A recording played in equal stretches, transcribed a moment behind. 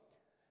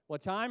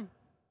What time?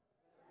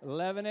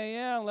 11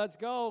 a.m. Let's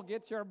go.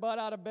 Get your butt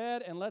out of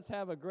bed and let's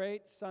have a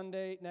great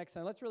Sunday next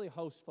time. Let's really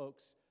host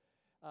folks.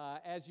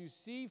 As you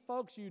see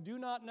folks you do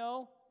not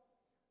know,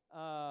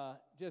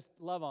 just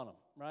love on them,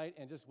 right?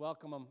 And just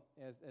welcome them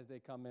as they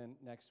come in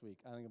next week.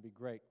 I think it'll be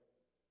great.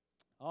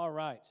 All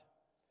right.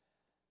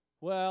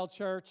 Well,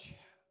 church,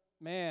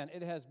 man,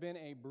 it has been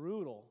a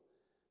brutal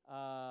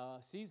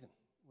season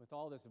with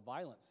all this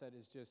violence that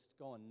is just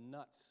going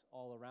nuts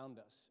all around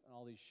us and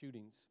all these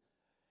shootings.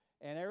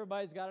 And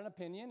everybody's got an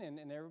opinion,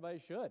 and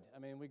everybody should. I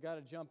mean, we got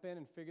to jump in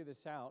and figure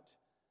this out.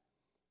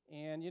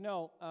 And, you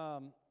know,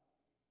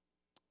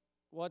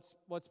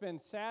 what's been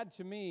sad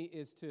to me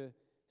is to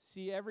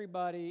see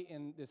everybody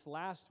in this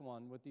last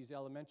one with these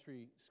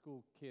elementary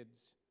school kids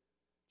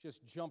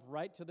just jump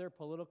right to their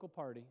political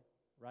party,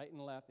 right and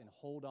left, and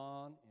hold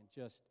on and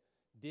just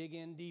dig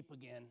in deep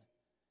again.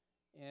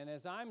 And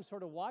as I'm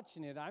sort of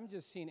watching it, I'm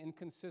just seeing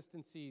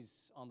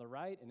inconsistencies on the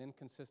right and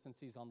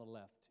inconsistencies on the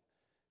left.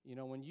 You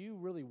know, when you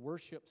really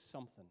worship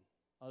something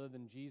other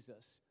than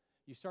Jesus,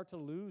 you start to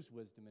lose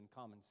wisdom and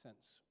common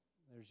sense.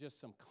 There's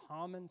just some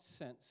common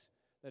sense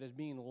that is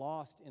being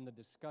lost in the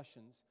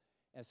discussions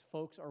as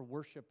folks are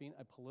worshiping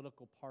a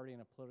political party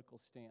and a political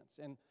stance.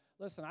 And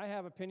listen, I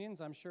have opinions.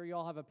 I'm sure you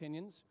all have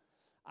opinions.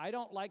 I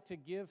don't like to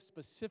give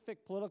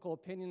specific political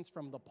opinions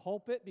from the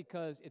pulpit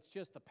because it's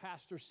just the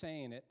pastor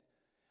saying it.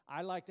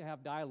 I like to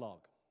have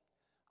dialogue.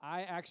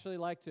 I actually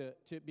like to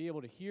be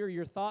able to hear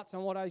your thoughts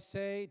on what I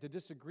say, to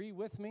disagree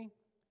with me.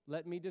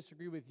 Let me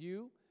disagree with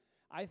you.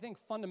 I think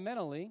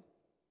fundamentally,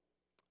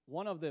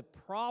 one of the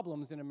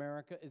problems in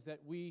America is that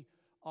we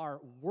are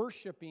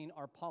worshiping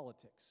our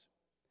politics.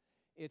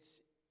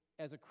 It's,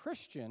 as a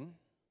Christian,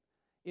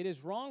 it is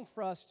wrong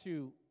for us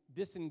to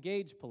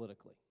disengage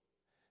politically.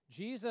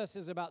 Jesus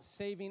is about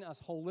saving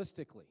us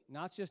holistically,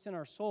 not just in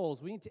our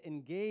souls. We need to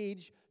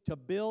engage to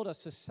build a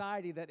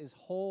society that is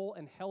whole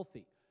and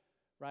healthy.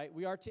 Right?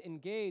 We are to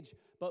engage,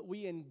 but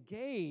we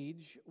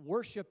engage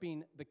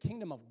worshiping the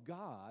kingdom of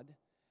God.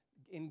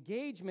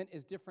 Engagement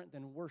is different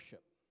than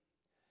worship.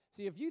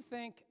 See, if you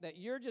think that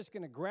you're just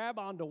going to grab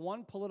onto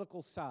one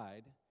political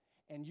side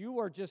and you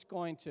are just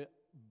going to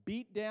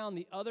beat down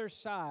the other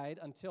side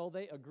until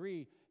they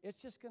agree,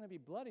 it's just going to be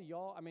bloody,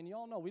 y'all. I mean,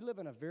 y'all know we live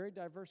in a very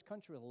diverse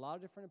country with a lot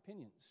of different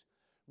opinions.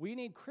 We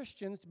need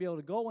Christians to be able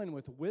to go in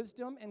with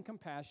wisdom and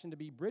compassion to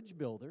be bridge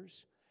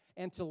builders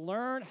and to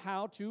learn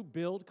how to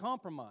build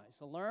compromise,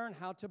 to learn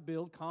how to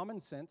build common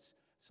sense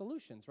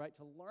solutions, right?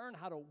 To learn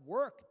how to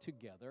work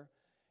together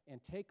and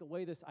take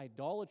away this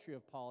idolatry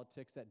of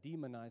politics that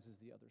demonizes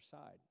the other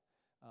side,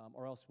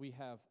 or else we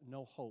have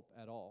no hope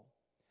at all.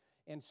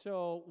 And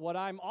so what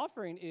I'm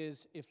offering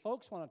is if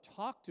folks want to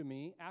talk to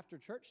me after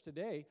church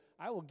today,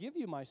 I will give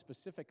you my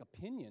specific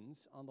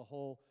opinions on the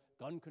whole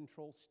gun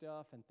control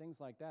stuff and things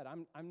like that.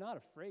 I'm not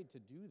afraid to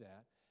do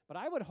that. But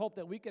I would hope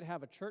that we could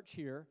have a church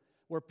here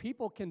where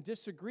people can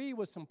disagree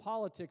with some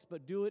politics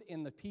but do it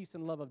in the peace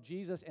and love of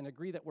Jesus and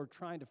agree that we're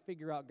trying to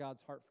figure out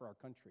God's heart for our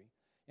country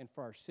and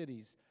for our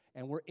cities,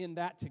 and we're in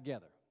that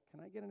together.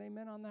 Can I get an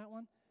amen on that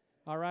one?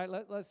 All right,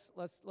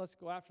 let's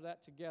go after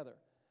that together.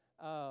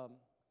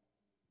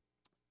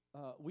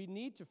 We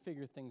need to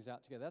figure things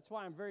out together. That's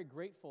why I'm very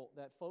grateful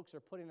that folks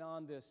are putting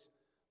on this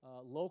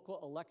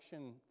local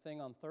election thing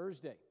on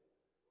Thursday.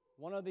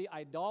 One of the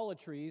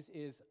idolatries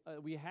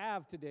we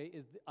have today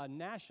is a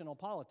national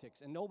politics,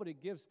 and nobody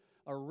gives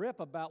a rip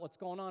about what's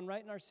going on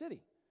right in our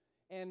city.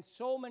 And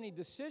so many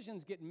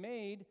decisions get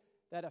made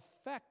that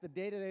affect the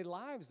day-to-day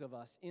lives of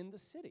us in the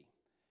city.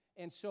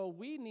 And so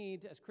we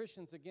need, as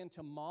Christians, again,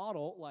 to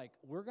model, like,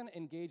 we're going to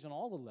engage on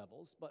all the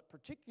levels, but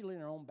particularly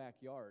in our own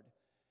backyard.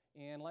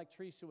 And like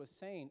Teresa was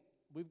saying,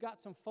 we've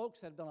got some folks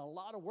that have done a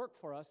lot of work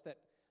for us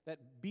that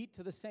beat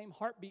to the same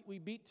heartbeat we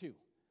beat to.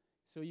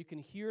 So you can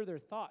hear their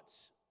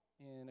thoughts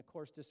and, of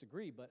course,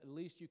 disagree, but at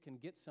least you can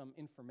get some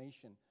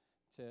information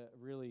to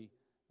really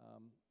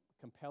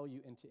compel you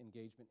into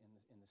engagement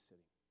in the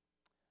city.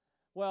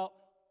 Well,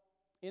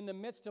 in the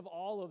midst of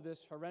all of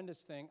this horrendous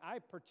thing,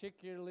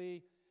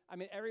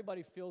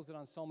 everybody feels it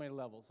on so many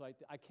levels.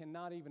 I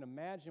cannot even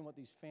imagine what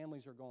these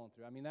families are going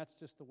through. I mean, that's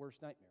just the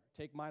worst nightmare.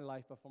 Take my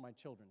life before my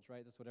children's,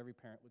 right? That's what every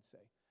parent would say.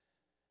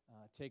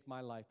 Take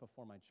my life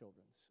before my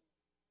children's.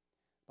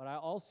 But I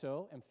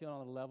also am feeling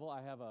on the level,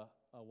 I have a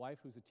wife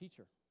who's a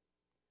teacher.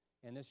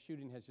 And this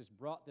shooting has just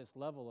brought this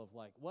level of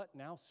like, what,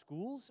 now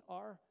schools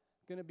are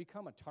going to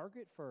become a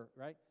target for,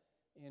 right?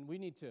 And we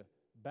need to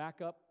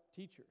back up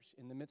teachers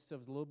in the midst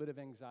of a little bit of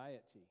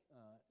anxiety,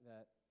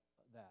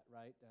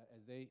 right?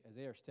 As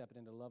they are stepping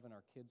into loving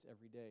our kids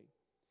every day.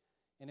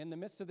 And in the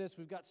midst of this,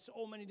 we've got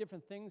so many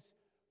different things.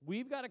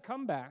 We've got to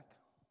come back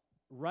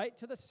right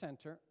to the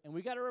center, and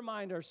we've got to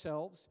remind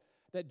ourselves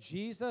that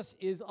Jesus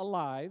is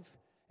alive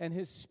and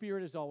his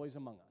Spirit is always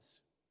among us.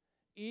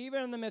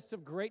 Even in the midst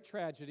of great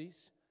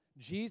tragedies,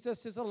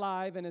 Jesus is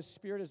alive and his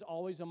Spirit is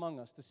always among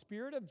us. The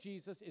Spirit of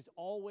Jesus is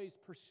always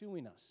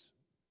pursuing us.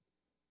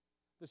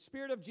 The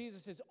Spirit of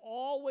Jesus is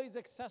always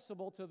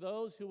accessible to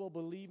those who will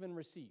believe and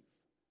receive.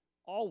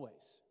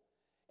 Always.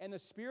 And the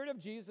Spirit of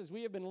Jesus,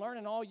 we have been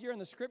learning all year in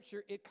the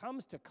Scripture, it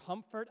comes to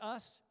comfort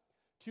us,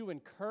 to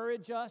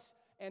encourage us,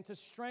 and to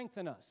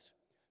strengthen us.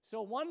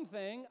 So one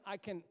thing I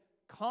can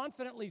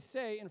confidently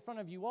say in front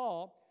of you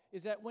all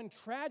is that when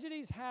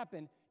tragedies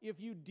happen, if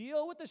you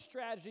deal with the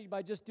tragedy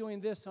by just doing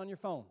this on your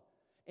phone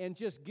and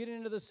just getting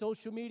into the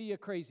social media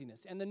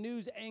craziness and the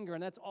news anger,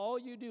 and that's all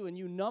you do, and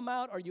you numb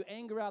out or you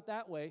anger out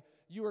that way,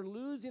 you are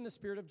losing the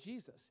Spirit of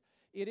Jesus.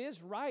 It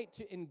is right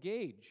to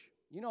engage.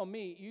 You know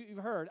me, you've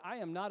heard, I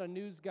am not a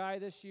news guy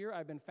this year.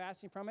 I've been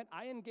fasting from it.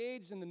 I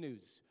engaged in the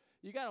news.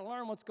 You got to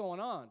learn what's going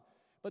on.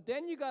 But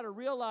then you got to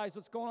realize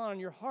what's going on in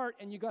your heart,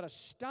 and you got to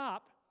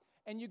stop,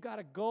 and you got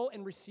to go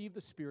and receive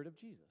the Spirit of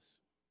Jesus.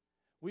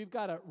 We've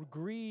got to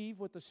grieve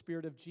with the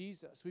Spirit of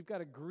Jesus. We've got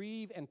to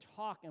grieve and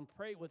talk and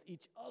pray with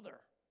each other.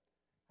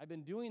 I've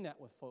been doing that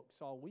with folks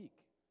all week,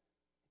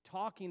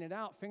 talking it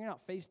out, figuring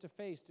out face to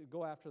face to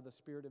go after the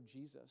Spirit of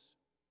Jesus.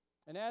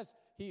 And as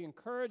He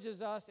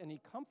encourages us and He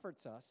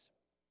comforts us,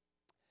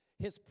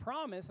 His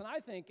promise, and I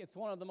think it's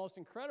one of the most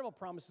incredible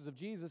promises of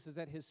Jesus, is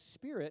that His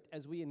Spirit,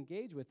 as we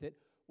engage with it,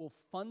 will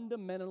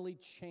fundamentally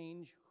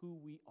change who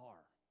we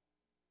are.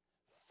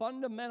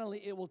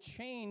 Fundamentally, it will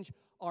change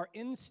our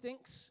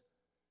instincts,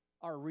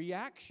 our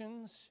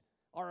reactions,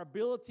 our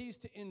abilities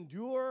to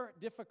endure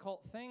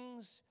difficult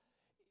things,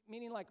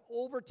 meaning like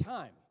over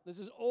time. This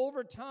is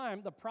over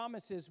time. The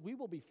promise is we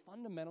will be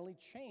fundamentally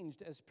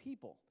changed as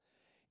people.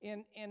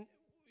 And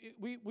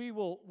we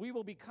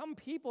will become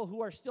people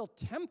who are still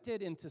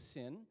tempted into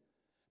sin,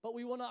 but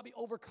we will not be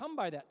overcome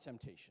by that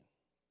temptation.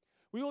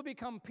 We will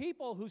become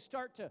people who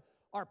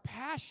our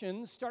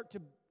passions start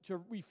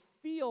to we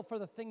feel for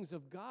the things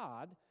of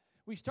God.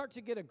 We start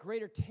to get a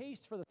greater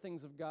taste for the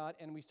things of God,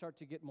 and we start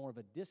to get more of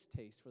a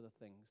distaste for the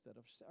things that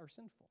are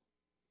sinful.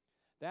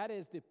 That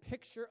is the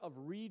picture of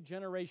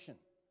regeneration.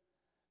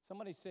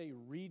 Somebody say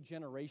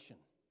regeneration.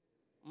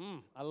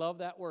 I love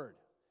that word.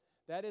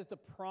 That is the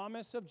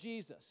promise of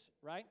Jesus,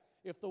 right?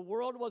 If the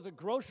world was a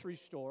grocery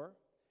store,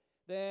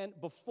 then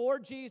before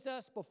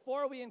Jesus,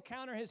 before we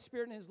encounter His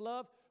Spirit and His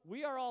love,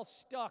 we are all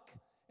stuck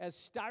as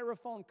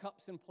styrofoam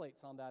cups and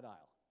plates on that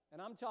aisle.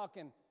 And I'm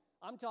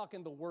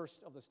talking the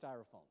worst of the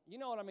styrofoam. You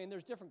know what I mean?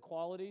 There's different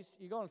qualities.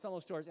 You go in some of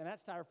those stores, and that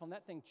styrofoam,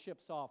 that thing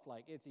chips off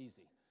like it's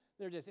easy.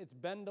 It's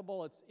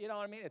bendable. It's, you know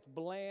what I mean? It's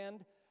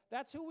bland.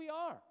 That's who we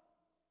are.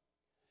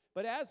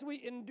 But as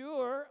we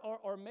endure,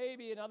 or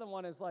maybe another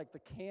one is like the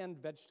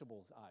canned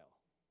vegetables aisle.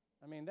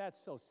 I mean,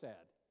 that's so sad.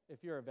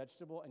 If you're a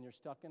vegetable and you're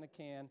stuck in a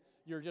can,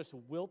 you're just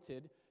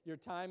wilted. Your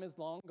time is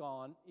long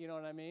gone. You know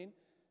what I mean?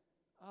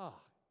 Oh,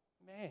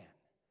 man.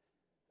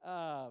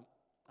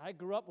 I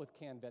grew up with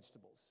canned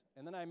vegetables,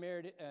 and then I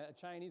married a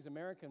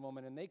Chinese-American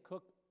woman, and they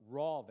cook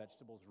raw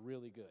vegetables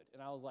really good.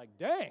 And I was like,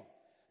 dang,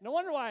 no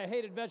wonder why I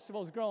hated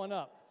vegetables growing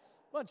up.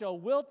 Bunch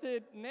of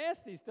wilted,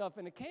 nasty stuff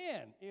in a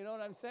can. You know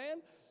what I'm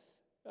saying?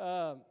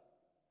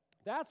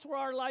 That's where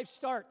our life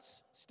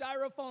starts.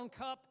 Styrofoam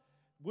cup,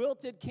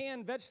 wilted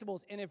canned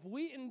vegetables. And if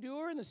we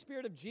endure in the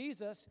Spirit of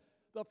Jesus,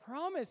 the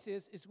promise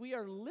is we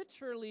are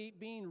literally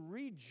being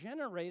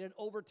regenerated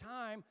over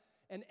time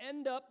and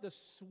end up the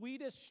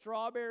sweetest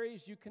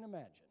strawberries you can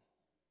imagine.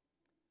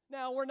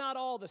 Now, we're not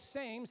all the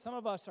same. Some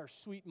of us are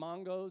sweet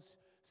mangoes.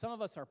 Some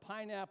of us are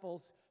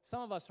pineapples.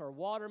 Some of us are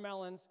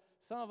watermelons.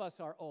 Some of us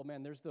are, oh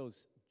man, there's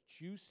those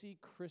juicy,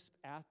 crisp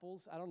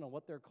apples. I don't know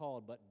what they're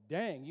called, but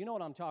dang, you know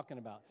what I'm talking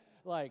about.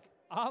 Like,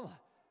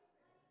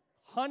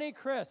 Honey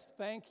Crisp,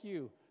 thank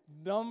you.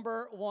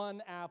 #1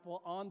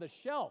 apple on the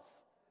shelf.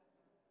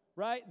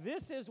 Right?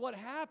 This is what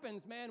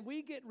happens, man.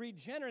 We get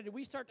regenerated.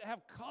 We start to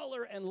have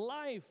color and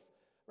life,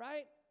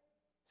 right?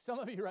 Some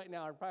of you right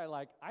now are probably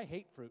like, I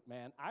hate fruit,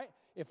 man.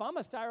 If I'm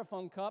a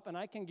styrofoam cup and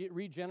I can get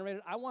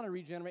regenerated, I want to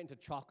regenerate into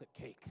chocolate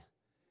cake.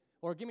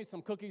 Or give me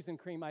some cookies and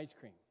cream ice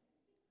cream.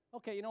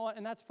 Okay, you know what?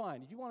 And that's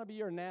fine. If you want to be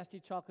your nasty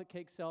chocolate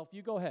cake self,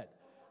 you go ahead.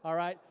 All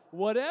right?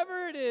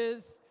 Whatever it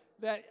is,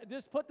 that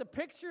just put the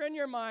picture in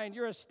your mind.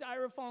 You're a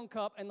styrofoam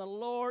cup, and the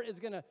Lord is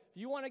going to, if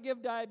you want to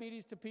give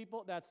diabetes to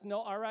people,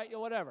 all right,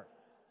 whatever.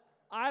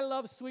 I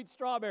love sweet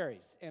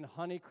strawberries and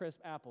Honey Crisp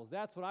apples.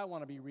 That's what I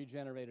want to be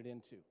regenerated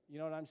into. You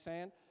know what I'm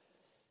saying?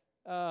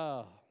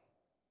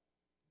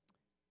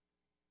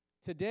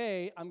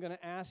 Today, I'm going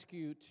to ask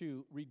you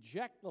to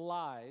reject the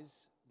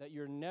lies that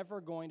you're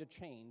never going to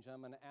change.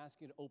 I'm going to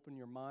ask you to open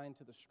your mind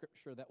to the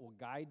Scripture that will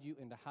guide you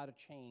into how to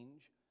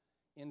change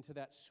into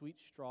that sweet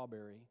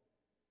strawberry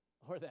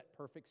or that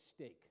perfect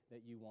steak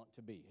that you want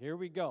to be. Here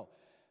we go.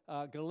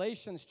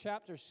 Galatians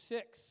chapter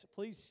 6.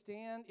 Please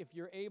stand if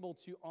you're able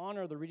to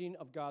honor the reading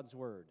of God's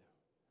Word.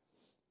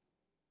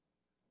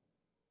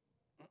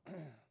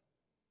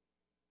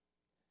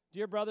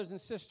 Dear brothers and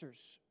sisters,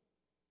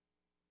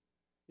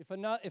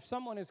 if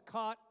someone is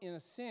caught in a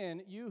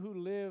sin, you who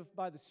live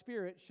by the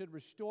Spirit should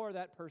restore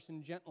that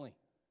person gently.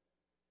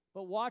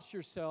 But watch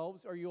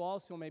yourselves, or you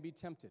also may be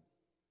tempted.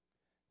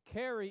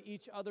 Carry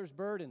each other's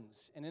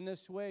burdens, and in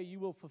this way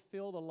you will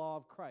fulfill the law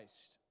of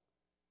Christ.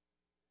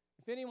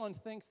 If anyone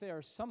thinks they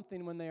are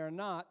something when they are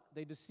not,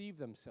 they deceive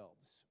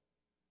themselves.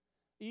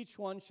 Each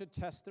one should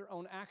test their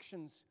own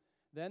actions.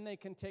 Then they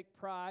can take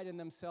pride in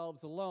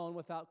themselves alone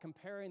without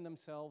comparing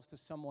themselves to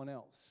someone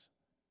else.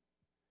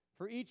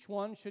 For each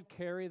one should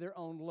carry their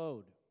own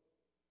load.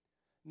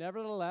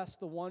 Nevertheless,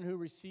 the one who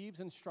receives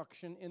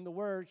instruction in the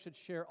word should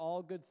share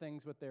all good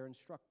things with their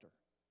instructor.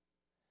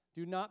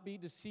 Do not be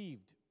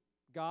deceived.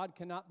 God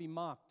cannot be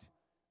mocked.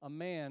 A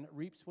man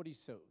reaps what he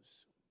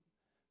sows.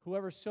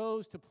 Whoever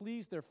sows to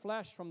please their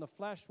flesh, from the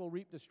flesh will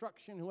reap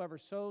destruction. Whoever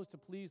sows to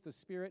please the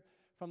Spirit,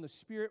 from the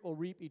Spirit will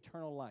reap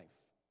eternal life.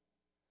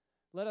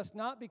 Let us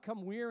not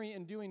become weary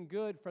in doing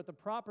good, for at the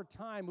proper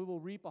time we will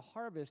reap a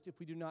harvest if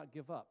we do not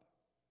give up.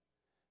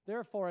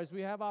 Therefore, as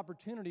we have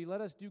opportunity,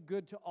 let us do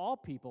good to all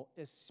people,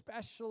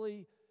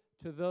 especially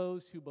to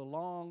those who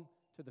belong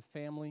to the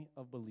family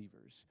of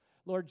believers.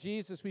 Lord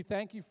Jesus, we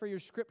thank you for your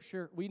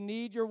scripture. We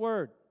need your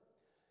word.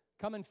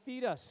 Come and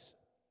feed us.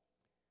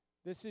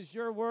 This is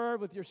your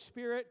word with your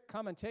Spirit.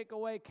 Come and take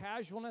away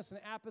casualness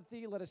and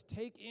apathy. Let us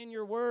take in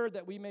your word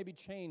that we may be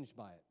changed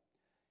by it.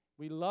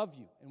 We love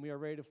you and we are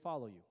ready to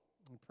follow you.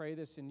 We pray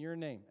this in your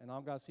name. And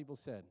all God's people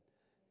said,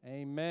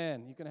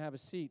 amen. You can have a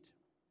seat.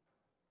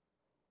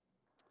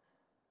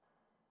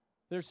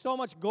 There's so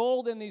much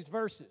gold in these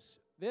verses.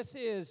 This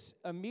is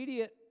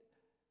immediate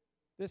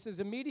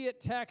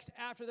text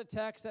after the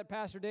text that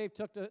Pastor Dave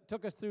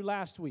took us through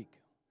last week.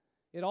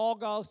 It all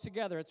goes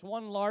together. It's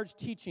one large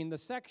teaching. The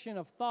section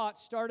of thought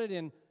started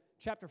in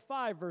chapter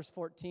 5, verse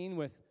 14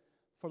 with,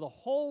 for the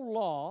whole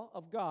law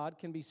of God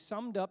can be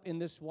summed up in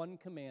this one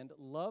command,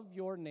 love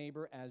your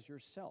neighbor as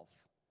yourself.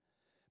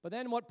 But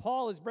then what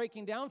Paul is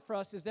breaking down for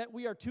us is that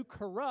we are too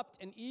corrupt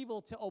and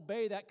evil to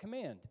obey that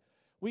command.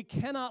 We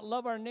cannot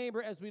love our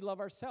neighbor as we love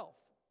ourselves.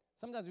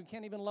 Sometimes we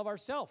can't even love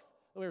ourselves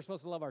the way we're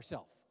supposed to love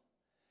ourselves.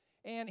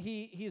 And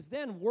he is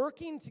then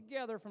working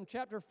together from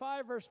chapter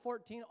 5, verse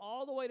 14,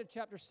 all the way to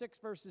chapter 6,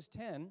 verses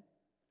 10,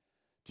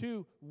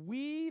 to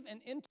weave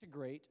and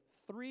integrate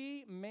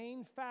three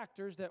main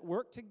factors that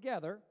work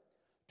together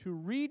to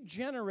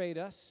regenerate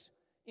us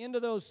into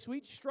those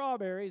sweet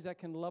strawberries that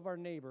can love our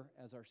neighbor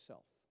as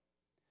ourselves.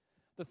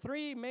 The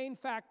three main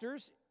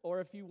factors, or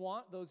if you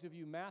want, those of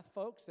you math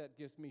folks, that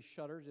gives me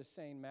shudder just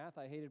saying math.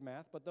 I hated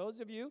math. But those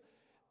of you,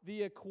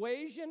 the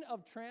equation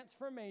of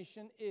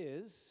transformation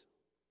is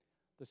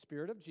the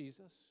Spirit of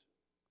Jesus,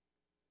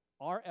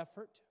 our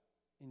effort,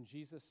 and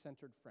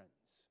Jesus-centered friends.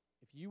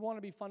 If you want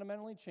to be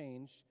fundamentally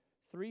changed,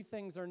 three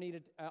things are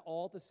needed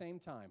all at the same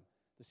time.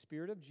 The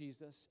Spirit of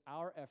Jesus,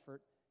 our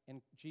effort,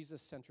 and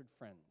Jesus-centered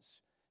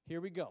friends.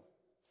 Here we go.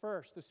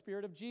 First, the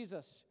Spirit of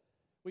Jesus.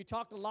 We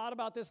talked a lot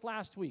about this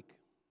last week.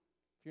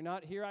 If you're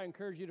not here, I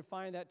encourage you to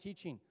find that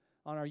teaching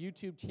on our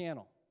YouTube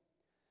channel.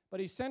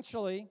 But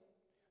essentially,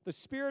 the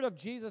Spirit of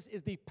Jesus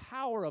is the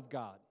power of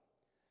God.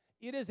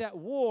 It is at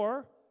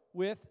war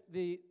with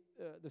the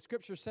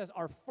Scripture says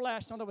our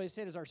flesh. Another way to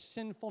say it is our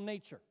sinful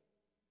nature.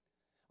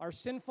 Our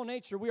sinful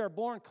nature, we are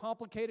born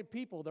complicated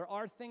people. There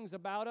are things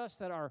about us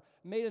that are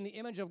made in the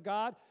image of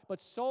God, but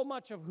so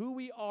much of who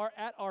we are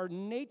at our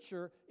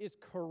nature is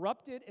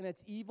corrupted, and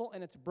it's evil,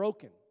 and it's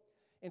broken.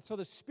 And so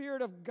the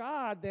Spirit of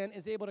God then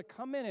is able to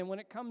come in, and when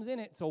it comes in,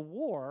 it's a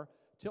war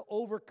to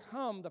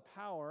overcome the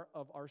power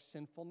of our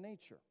sinful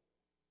nature.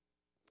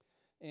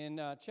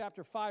 In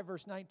chapter 5,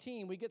 verse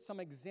 19, we get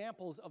some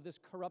examples of this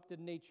corrupted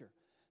nature.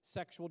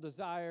 Sexual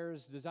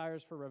desires,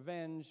 desires for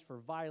revenge, for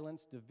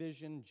violence,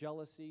 division,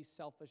 jealousy,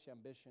 selfish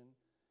ambition,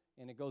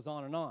 and it goes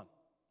on and on.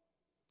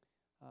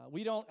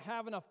 We don't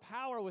have enough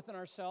power within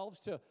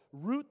ourselves to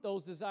root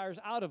those desires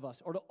out of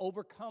us or to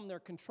overcome their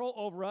control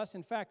over us.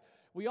 In fact,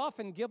 we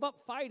often give up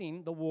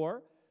fighting the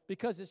war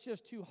because it's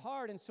just too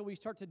hard, and so we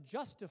start to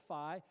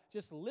justify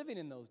just living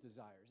in those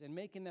desires and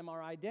making them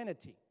our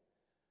identity.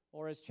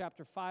 Or as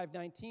chapter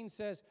 5:19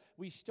 says,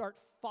 we start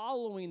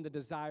following the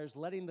desires,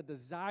 letting the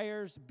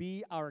desires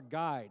be our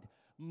guide.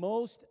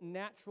 Most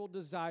natural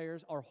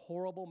desires are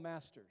horrible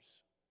masters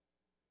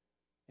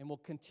and will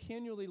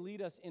continually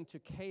lead us into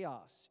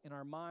chaos in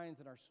our minds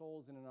and our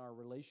souls and in our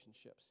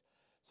relationships.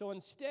 So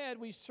instead,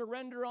 we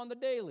surrender on the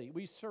daily.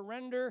 We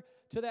surrender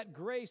to that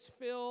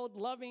grace-filled,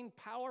 loving,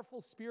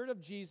 powerful Spirit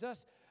of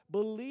Jesus,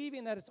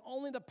 believing that it's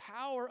only the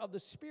power of the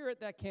Spirit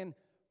that can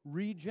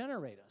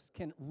regenerate us,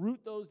 can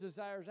root those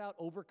desires out,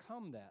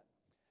 overcome that.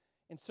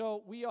 And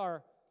so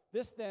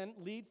this then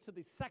leads to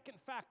the second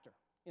factor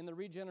in the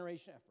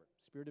regeneration effort.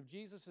 Spirit of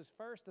Jesus is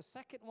first. The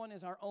second one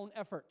is our own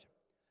effort.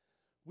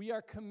 We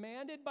are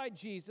commanded by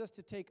Jesus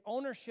to take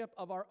ownership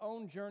of our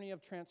own journey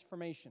of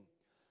transformation.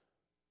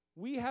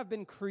 We have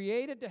been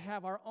created to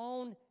have our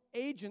own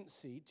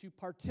agency to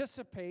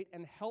participate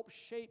and help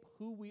shape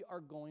who we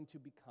are going to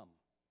become.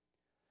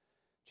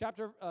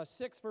 Chapter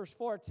 6, verse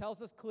 4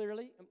 tells us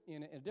clearly,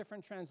 in a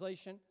different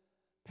translation,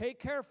 pay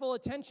careful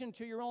attention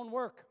to your own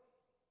work,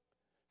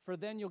 for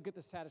then you'll get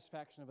the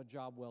satisfaction of a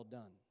job well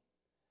done.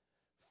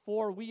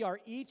 For we are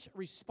each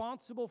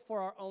responsible for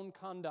our own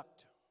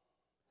conduct.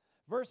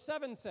 Verse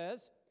 7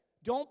 says,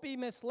 don't be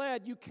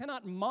misled. You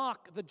cannot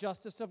mock the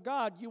justice of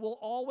God. You will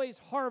always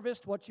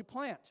harvest what you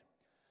plant.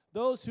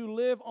 Those who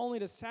live only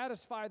to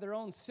satisfy their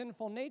own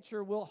sinful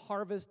nature will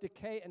harvest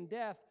decay and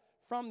death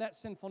from that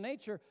sinful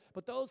nature,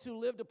 but those who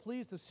live to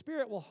please the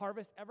Spirit will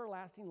harvest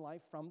everlasting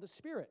life from the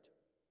Spirit.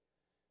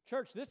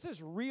 Church, this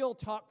is real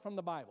talk from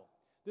the Bible.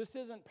 This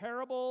isn't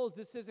parables.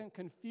 This isn't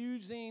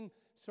confusing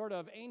sort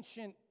of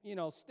ancient,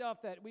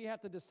 stuff that we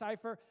have to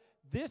decipher.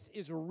 This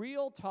is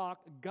real talk.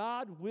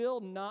 God will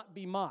not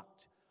be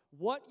mocked.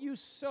 What you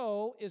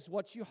sow is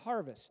what you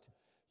harvest.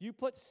 You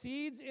put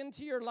seeds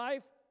into your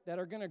life that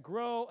are going to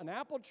grow an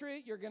apple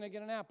tree, you're going to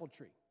get an apple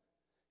tree.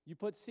 You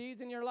put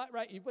seeds in your life,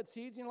 right? You put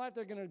seeds in your life,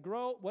 they're going to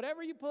grow.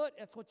 Whatever you put,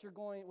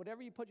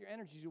 whatever you put your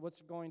energy to, what's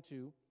going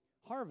to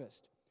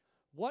harvest.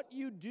 What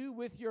you do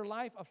with your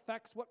life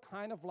affects what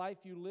kind of life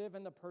you live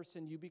and the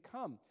person you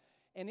become.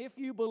 And if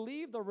you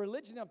believe the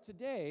religion of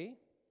today,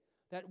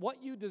 that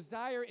what you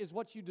desire is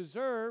what you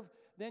deserve,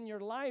 then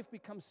your life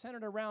becomes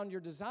centered around your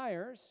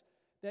desires,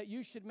 that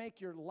you should make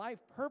your life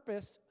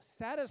purpose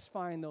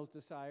satisfying those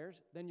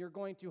desires, then you're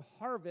going to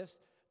harvest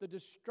the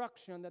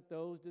destruction that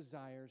those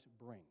desires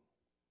bring.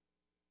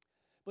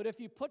 But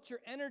if you put your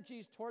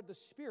energies toward the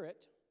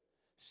Spirit,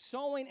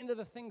 sowing into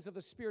the things of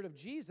the Spirit of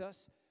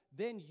Jesus,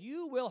 then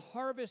you will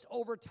harvest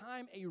over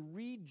time a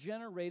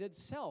regenerated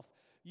self.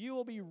 You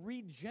will be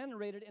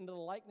regenerated into the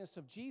likeness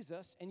of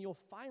Jesus, and you'll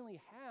finally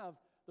have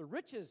the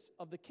riches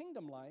of the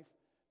kingdom life: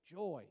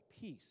 joy,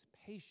 peace,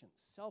 patience,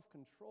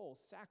 self-control,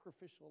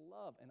 sacrificial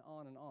love, and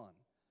on and on.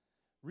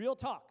 Real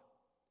talk.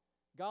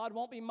 God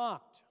won't be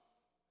mocked.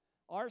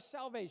 Our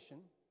salvation,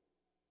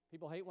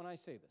 people hate when I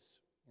say this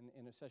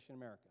in Accession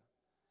America,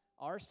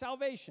 our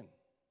salvation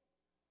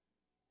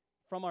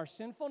from our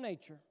sinful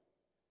nature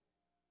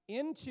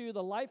into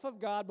the life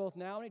of God, both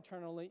now and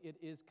eternally, it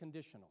is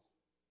conditional.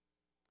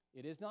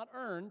 It is not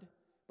earned,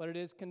 but it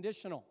is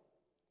conditional.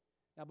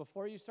 Now,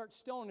 before you start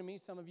stoning me,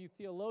 some of you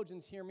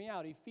theologians hear me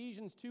out.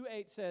 Ephesians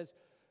 2:8 says,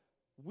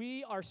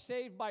 we are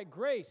saved by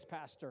grace,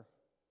 Pastor.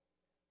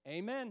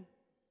 Amen.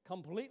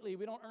 Completely.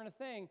 We don't earn a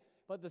thing.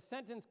 But the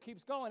sentence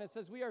keeps going. It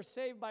says, we are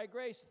saved by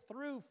grace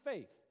through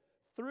faith.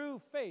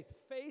 Through faith.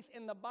 Faith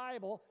in the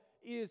Bible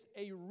is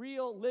a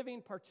real,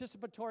 living,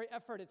 participatory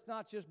effort. It's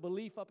not just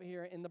belief up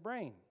here in the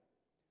brain.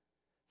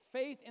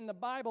 Faith in the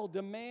Bible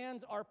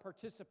demands our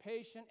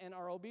participation and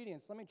our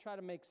obedience. Let me try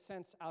to make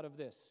sense out of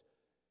this.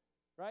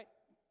 Right?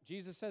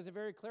 Jesus says it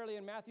very clearly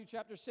in Matthew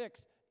chapter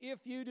 6. If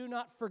you do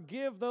not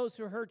forgive those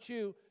who hurt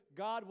you,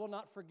 God will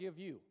not forgive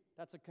you.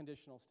 That's a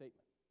conditional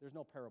statement. There's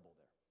no parable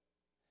there.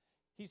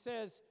 He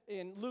says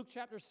in Luke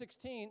chapter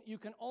 16, you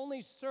can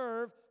only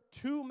serve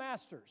two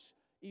masters,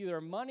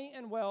 either money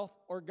and wealth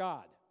or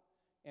God.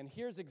 And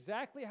here's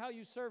exactly how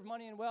you serve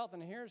money and wealth,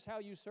 and here's how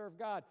you serve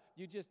God.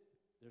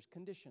 There's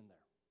condition there.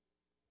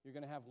 You're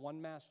going to have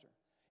one master.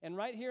 And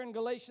right here in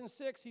Galatians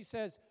 6, he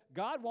says,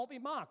 God won't be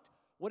mocked.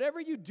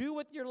 Whatever you do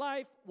with your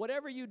life,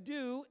 whatever you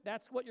do,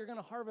 that's what you're going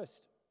to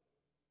harvest.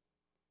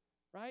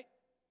 Right?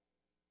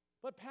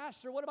 But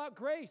Pastor, what about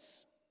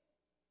grace?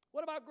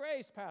 What about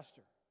grace,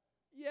 Pastor?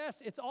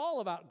 Yes, it's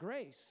all about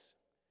grace.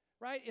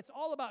 Right? It's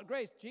all about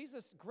grace.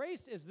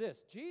 Grace is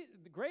this.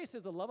 Grace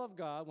is the love of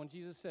God when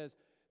Jesus says,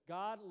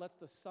 God lets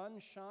the sun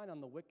shine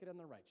on the wicked and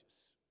the righteous.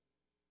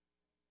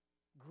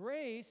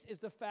 Grace is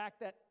the fact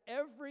that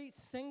every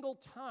single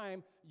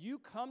time you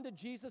come to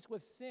Jesus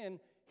with sin,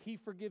 He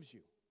forgives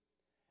you.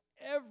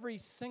 Every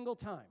single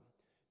time.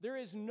 There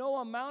is no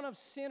amount of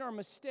sin or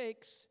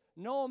mistakes,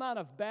 no amount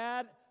of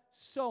bad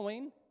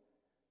sowing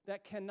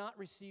that cannot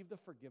receive the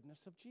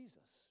forgiveness of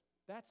Jesus.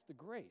 That's the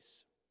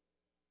grace.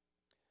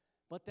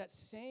 But that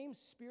same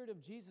Spirit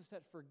of Jesus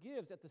that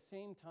forgives at the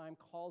same time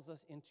calls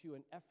us into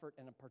an effort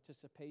and a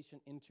participation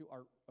into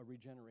our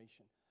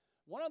regeneration.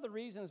 One of the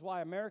reasons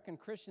why American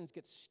Christians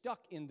get stuck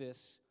in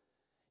this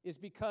is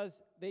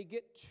because they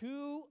get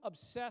too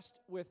obsessed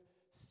with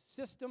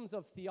systems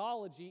of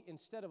theology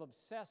instead of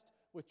obsessed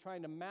with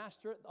trying to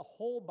master the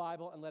whole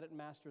Bible and let it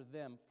master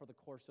them for the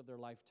course of their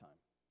lifetime.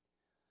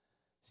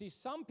 See,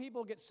 some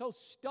people get so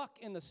stuck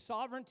in the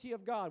sovereignty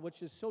of God,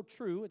 which is so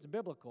true, it's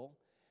biblical,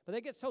 but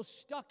they get so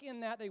stuck in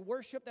that, they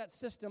worship that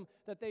system,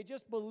 that they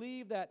just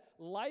believe that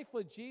life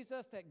with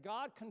Jesus, that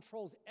God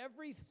controls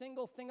every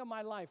single thing of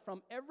my life,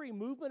 from every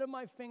movement of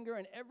my finger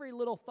and every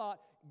little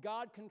thought,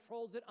 God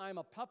controls it. I'm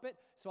a puppet,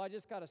 so I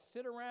just got to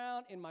sit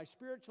around in my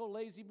spiritual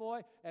lazy boy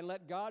and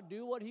let God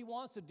do what He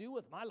wants to do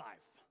with my life.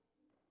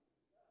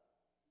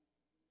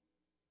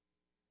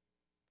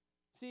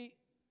 See,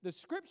 the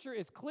Scripture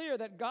is clear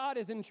that God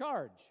is in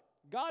charge.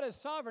 God is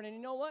sovereign, and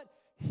you know what?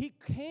 He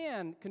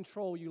can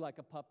control you like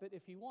a puppet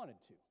if He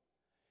wanted to.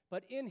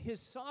 But in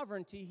His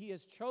sovereignty, He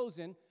has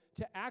chosen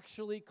to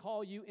actually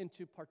call you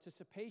into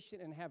participation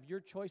and have your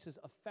choices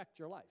affect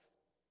your life.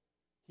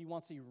 He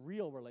wants a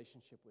real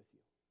relationship with you.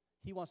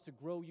 He wants to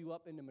grow you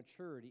up into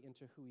maturity,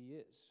 into who He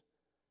is.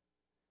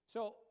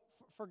 So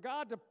for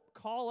God to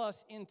call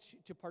us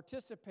to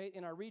participate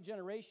in our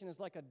regeneration is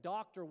like a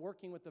doctor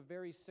working with a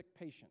very sick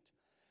patient.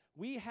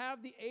 We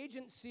have the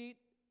agency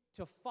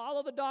to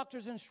follow the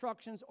doctor's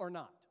instructions or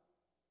not.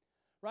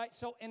 Right?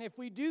 So, and if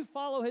we do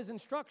follow His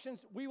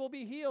instructions, we will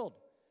be healed.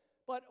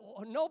 But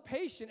no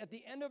patient at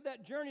the end of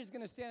that journey is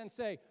going to stand and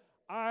say,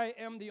 I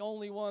am the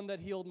only one that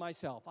healed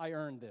myself. I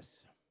earned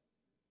this.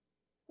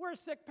 We're a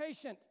sick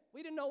patient.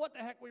 We didn't know what the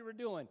heck we were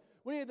doing.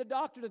 We needed the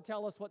doctor to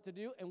tell us what to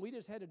do, and we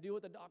just had to do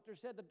what the doctor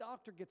said. The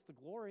doctor gets the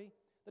glory.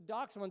 The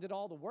doctor's the one did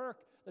all the work.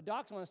 The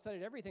doctor's the one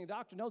studied everything. The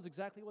doctor knows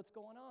exactly what's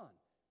going on.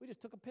 We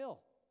just took a pill.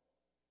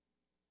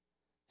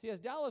 See, as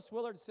Dallas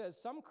Willard says,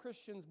 some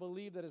Christians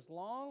believe that as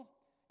long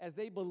as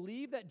they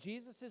believe that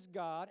Jesus is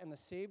God and the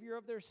Savior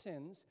of their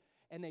sins,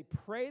 and they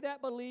pray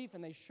that belief,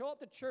 and they show up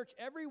to church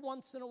every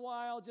once in a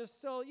while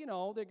just so,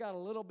 they got a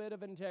little bit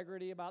of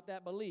integrity about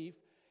that belief,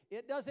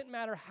 it doesn't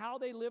matter how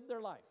they live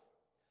their life.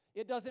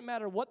 It doesn't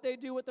matter what they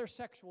do with their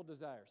sexual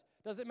desires.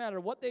 It doesn't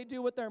matter what they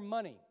do with their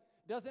money.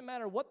 It doesn't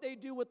matter what they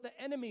do with the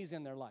enemies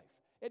in their life.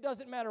 It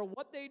doesn't matter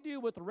what they do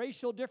with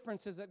racial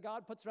differences that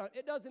God puts around.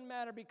 It doesn't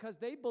matter because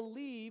they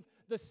believe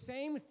the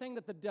same thing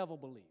that the devil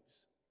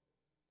believes.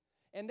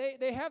 And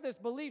they have this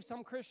belief,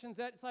 some Christians,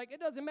 that it's like, it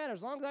doesn't matter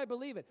as long as I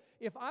believe it.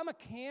 If I'm a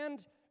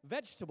canned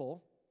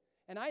vegetable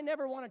and I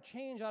never want to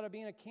change out of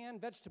being a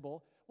canned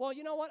vegetable, well,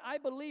 you know what? I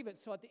believe it.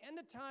 So at the end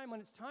of time, when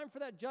it's time for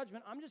that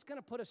judgment, I'm just going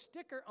to put a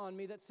sticker on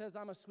me that says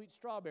I'm a sweet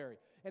strawberry.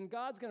 And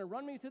God's going to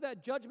run me through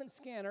that judgment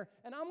scanner,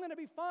 and I'm going to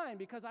be fine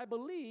because I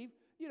believe,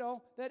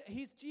 that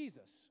He's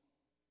Jesus.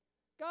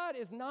 God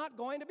is not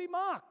going to be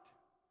mocked.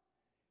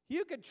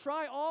 You could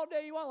try all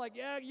day you want, like,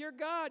 yeah, you're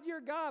God.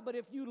 But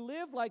if you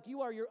live like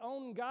you are your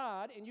own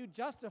God and you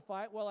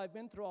justify it, well, I've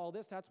been through all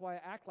this, that's why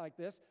I act like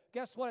this.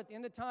 Guess what? At the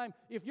end of time,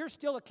 if you're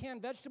still a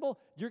canned vegetable,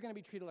 you're going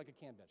to be treated like a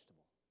canned vegetable.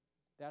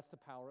 That's the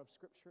power of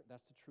Scripture.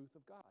 That's the truth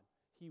of God.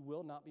 He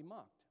will not be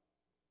mocked.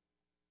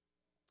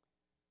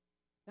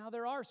 Now,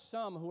 there are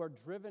some who are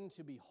driven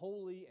to be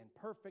holy and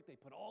perfect. They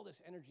put all this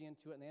energy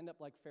into it, and they end up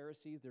like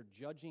Pharisees. They're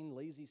judging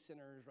lazy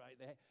sinners, right?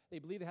 They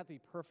believe they have to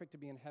be perfect to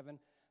be in heaven.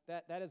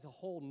 That is a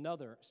whole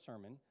nother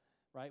sermon,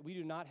 right? We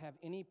do not have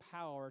any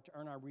power to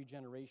earn our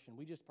regeneration.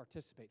 We just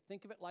participate.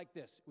 Think of it like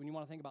this when you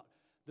want to think about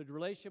the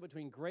relationship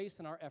between grace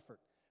and our effort.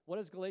 What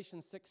does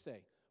Galatians 6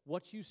 say?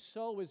 What you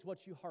sow is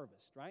what you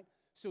harvest, right?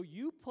 So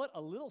you put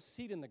a little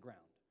seed in the ground,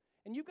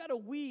 and you've got to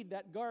weed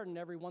that garden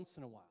every once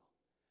in a while.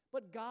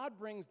 But God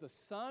brings the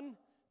sun,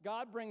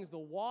 God brings the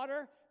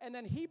water, and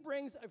then He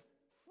brings a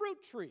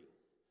fruit tree.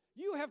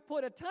 You have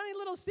put a tiny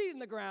little seed in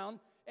the ground,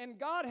 and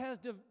God has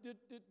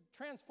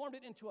transformed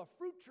it into a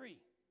fruit tree.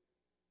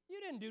 You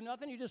didn't do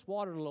nothing. You just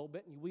watered a little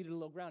bit, and you weeded a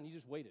little ground, and you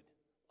just waited.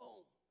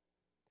 Oh.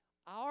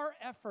 Our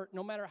effort,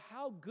 no matter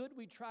how good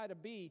we try to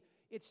be,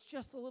 it's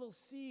just a little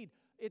seed.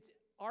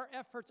 Our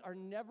efforts are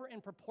never in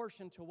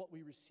proportion to what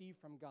we receive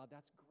from God.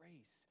 That's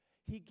grace.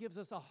 He gives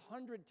us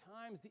 100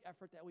 times the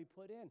effort that we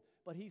put in.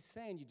 But He's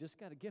saying, you just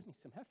got to give me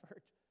some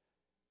effort.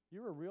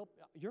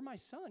 You're my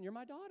son, you're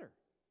my daughter.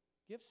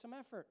 Give some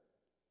effort.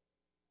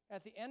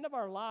 At the end of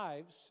our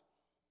lives,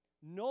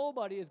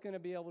 nobody is going to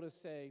be able to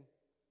say,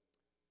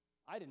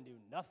 I didn't do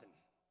nothing,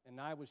 and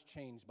I was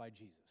changed by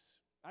Jesus.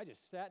 I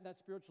just sat in that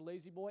spiritual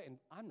lazy boy, and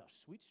I'm a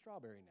sweet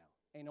strawberry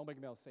now. Ain't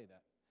nobody going to be able to say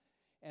that.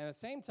 And at the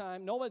same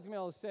time, nobody's going to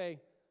be able to say,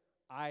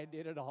 I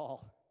did it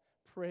all.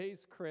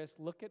 Praise Chris,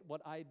 look at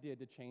what I did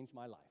to change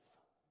my life.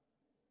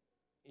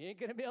 You ain't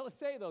going to be able to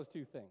say those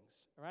two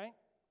things, right?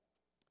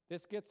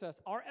 This gets us,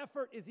 our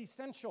effort is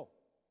essential.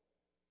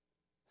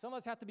 Some of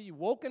us have to be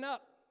woken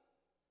up.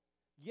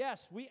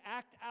 Yes, we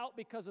act out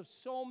because of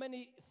so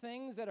many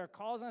things that are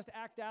causing us to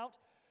act out.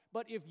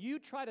 But if you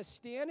try to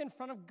stand in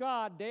front of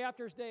God day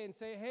after day and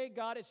say, hey,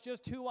 God, it's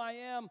just who I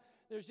am.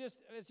 It's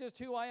just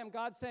who I am.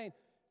 God's saying,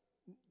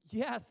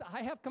 yes,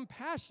 I have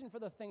compassion for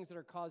the things that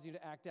are causing you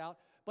to act out,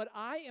 but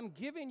I am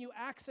giving you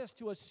access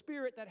to a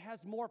spirit that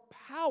has more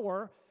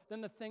power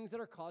than the things that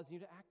are causing you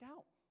to act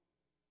out.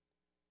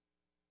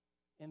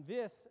 And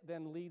this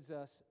then leads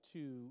us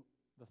to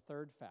the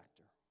third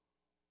factor.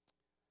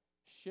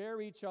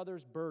 Share each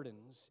other's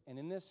burdens, and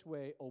in this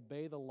way,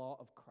 obey the law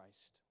of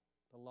Christ,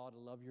 the law to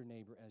love your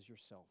neighbor as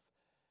yourself.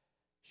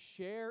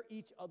 Share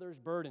each other's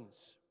burdens.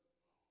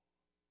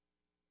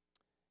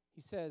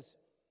 He says,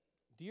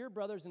 dear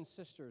brothers and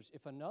sisters,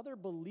 if another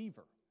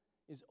believer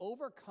is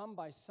overcome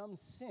by some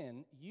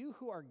sin, you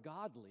who are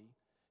godly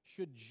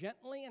should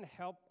gently and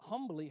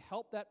humbly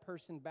help that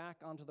person back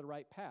onto the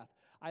right path.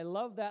 I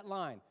love that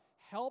line.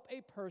 Help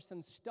a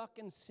person stuck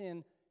in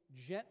sin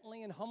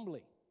gently and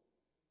humbly.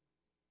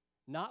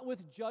 Not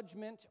with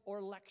judgment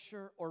or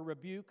lecture or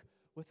rebuke,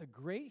 with a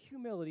great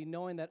humility,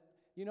 knowing that,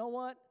 you know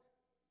what?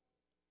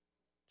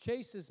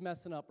 Chase is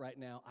messing up right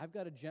now. I've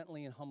got to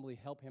gently and humbly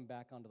help him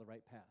back onto the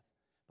right path.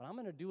 But I'm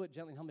going to do it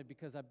gently and humbly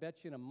because I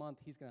bet you in a month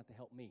he's going to have to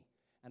help me.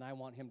 And I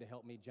want him to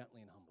help me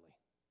gently and humbly.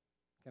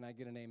 Can I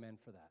get an amen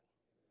for that?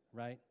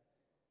 Right?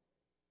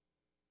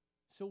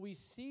 So we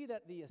see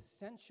that the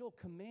essential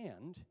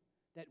command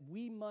that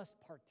we must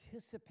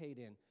participate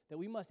in, that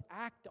we must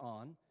act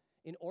on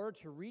in order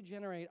to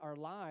regenerate our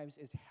lives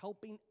is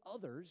helping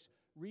others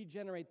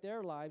regenerate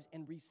their lives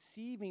and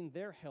receiving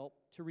their help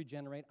to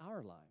regenerate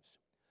our lives.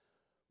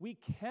 We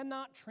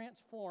cannot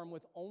transform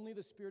with only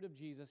the Spirit of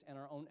Jesus and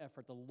our own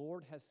effort. The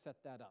Lord has set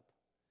that up.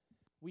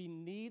 We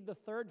need the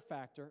third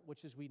factor,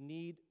 which is we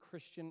need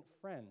Christian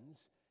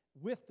friends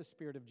with the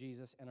Spirit of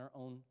Jesus and our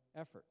own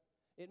effort.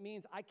 It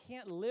means I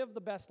can't live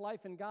the best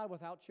life in God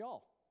without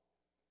y'all.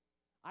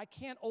 I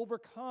can't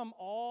overcome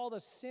all the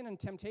sin and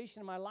temptation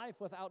in my life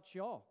without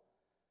y'all.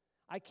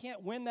 I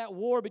can't win that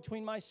war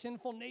between my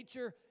sinful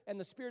nature and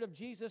the Spirit of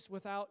Jesus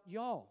without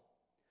y'all.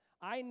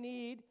 I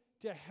need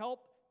to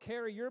help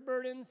carry your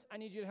burdens. I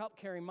need you to help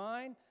carry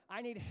mine.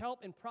 I need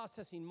help in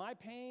processing my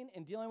pain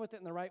and dealing with it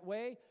in the right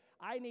way.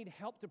 I need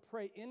help to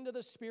pray into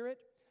the Spirit.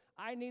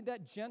 I need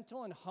that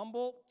gentle and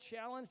humble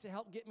challenge to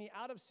help get me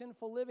out of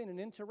sinful living and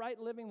into right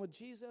living with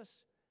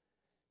Jesus.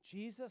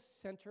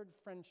 Jesus-centered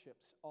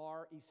friendships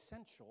are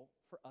essential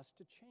for us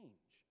to change.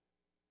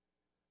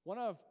 One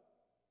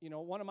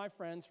of my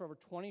friends for over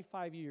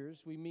 25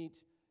 years, we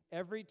meet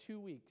every 2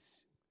 weeks.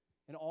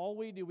 And all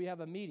we do, we have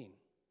a meeting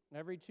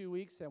every 2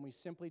 weeks, and we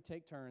simply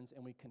take turns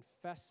and we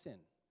confess sin.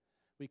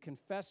 We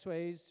confess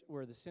ways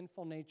where the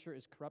sinful nature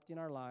is corrupting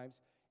our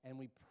lives, and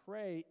we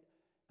pray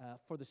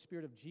for the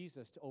Spirit of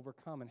Jesus to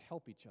overcome and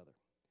help each other.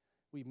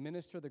 We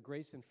minister the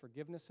grace and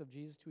forgiveness of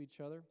Jesus to each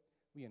other.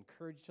 We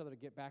encourage each other to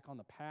get back on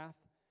the path.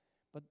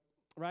 But,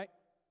 right,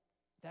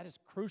 that is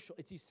crucial.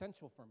 It's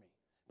essential for me.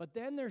 But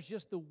then there's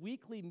just the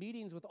weekly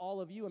meetings with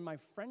all of you and my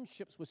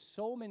friendships with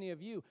so many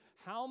of you.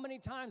 How many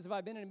times have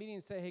I been in a meeting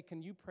and say, hey,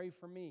 can you pray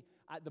for me?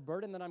 The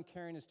burden that I'm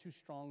carrying is too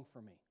strong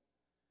for me.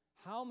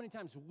 How many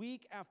times,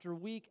 week after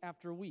week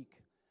after week,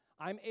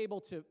 I'm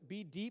able to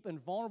be deep and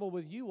vulnerable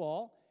with you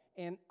all,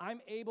 and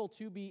I'm able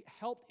to be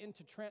helped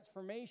into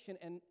transformation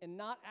and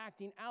not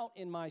acting out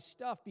in my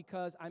stuff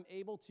because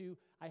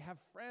I have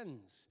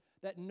friends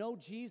that know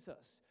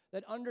Jesus,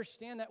 that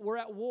understand that we're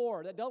at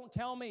war, that don't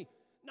tell me,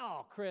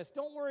 no, Chris,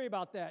 don't worry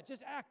about that.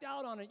 Just act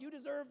out on it. You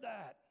deserve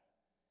that.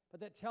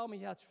 But that tell me,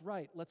 yeah, that's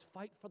right. Let's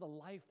fight for the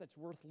life that's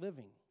worth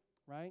living,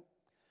 right?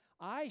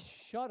 I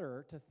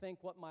shudder to think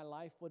what my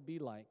life would be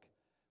like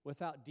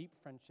without deep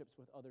friendships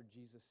with other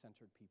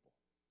Jesus-centered people.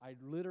 I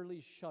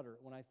literally shudder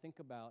when I think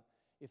about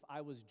if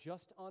I was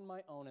just on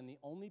my own and the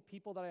only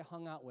people that I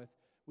hung out with,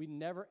 we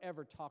never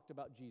ever talked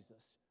about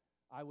Jesus,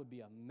 I would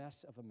be a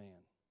mess of a man.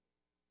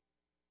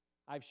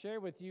 I've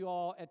shared with you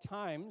all at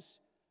times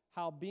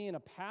how being a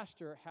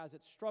pastor has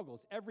its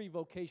struggles. Every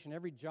vocation,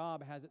 every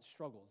job has its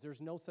struggles. There's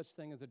no such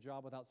thing as a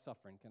job without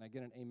suffering. Can I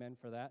get an amen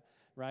for that?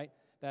 Right?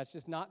 That's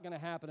just not going to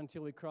happen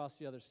until we cross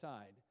the other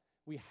side.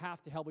 We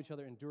have to help each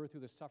other endure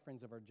through the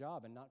sufferings of our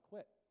job and not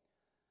quit.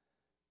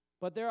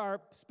 But there are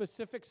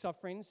specific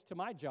sufferings to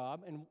my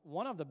job, and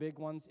one of the big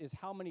ones is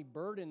how many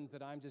burdens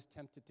that I'm just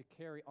tempted to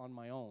carry on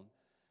my own.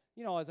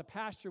 You know, as a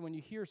pastor, when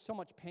you hear so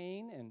much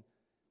pain and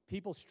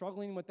people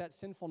struggling with that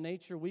sinful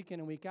nature week in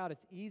and week out,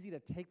 it's easy to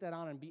take that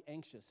on and be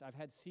anxious. I've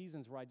had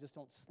seasons where I just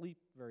don't sleep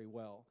very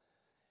well.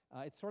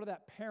 It's sort of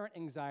that parent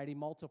anxiety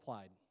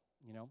multiplied,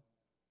 you know.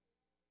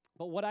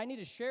 But what I need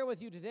to share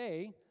with you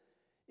today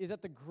is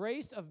that the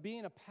grace of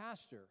being a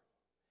pastor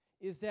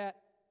is that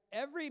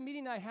every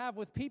meeting I have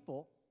with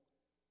people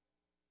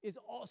is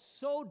all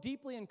so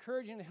deeply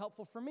encouraging and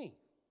helpful for me,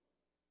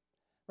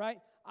 right?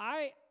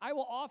 I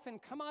will often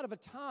come out of a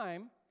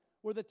time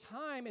where the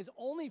time is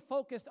only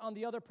focused on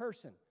the other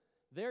person.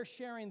 They're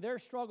sharing their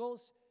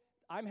struggles.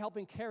 I'm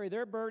helping carry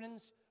their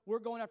burdens. We're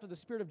going after the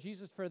Spirit of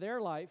Jesus for their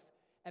life.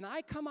 And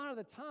I come out of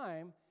the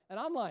time, and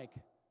I'm like,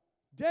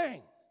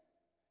 dang,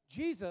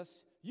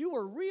 Jesus, you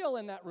were real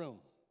in that room.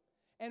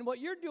 And what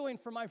you're doing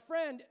for my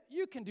friend,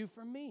 you can do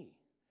for me.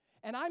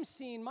 And I'm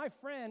seeing my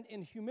friend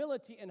in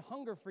humility and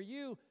hunger for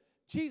you.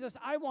 Jesus,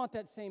 I want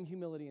that same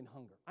humility and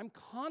hunger. I'm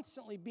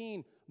constantly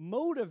being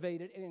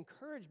motivated and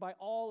encouraged by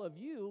all of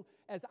you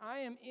as I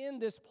am in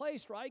this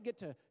place where I get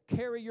to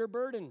carry your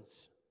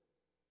burdens.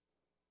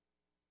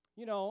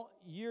 You know,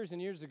 years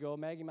and years ago,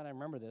 Maggie might not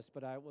remember this,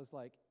 but I was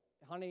like,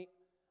 honey,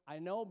 I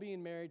know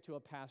being married to a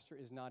pastor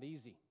is not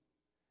easy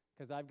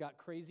because I've got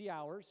crazy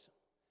hours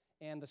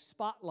and the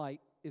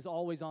spotlight is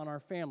always on our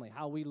family,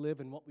 how we live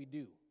and what we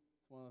do.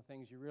 It's one of the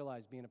things you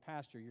realize being a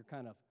pastor, you're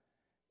kind of,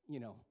 you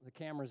know, the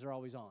cameras are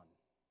always on.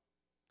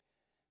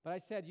 But I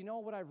said, you know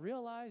what I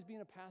realized being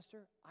a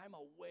pastor? I'm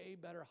a way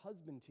better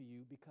husband to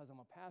you because I'm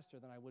a pastor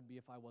than I would be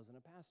if I wasn't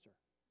a pastor.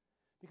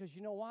 Because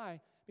you know why?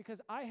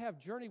 Because I have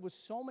journeyed with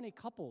so many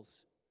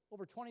couples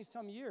over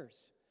 20-some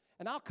years.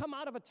 And I'll come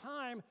out of a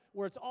time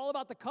where it's all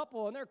about the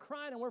couple and they're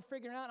crying and we're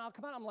figuring out, and I'll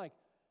come out and I'm like,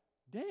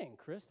 dang,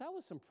 Chris, that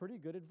was some pretty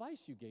good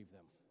advice you gave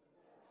them.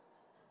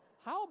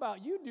 How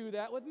about you do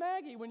that with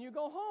Maggie when you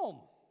go home?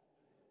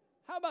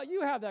 How about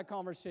you have that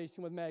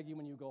conversation with Maggie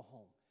when you go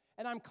home?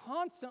 And I'm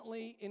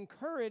constantly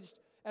encouraged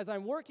as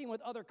I'm working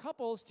with other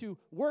couples to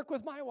work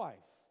with my wife.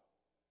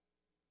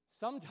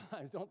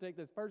 Sometimes, don't take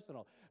this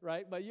personal,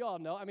 right? But you all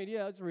know, I mean,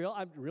 yeah, it's real.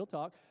 Real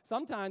talk.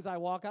 Sometimes I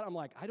walk out, I'm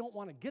like, I don't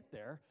want to get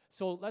there,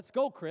 so let's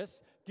go,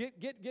 Chris.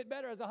 Get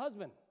better as a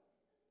husband.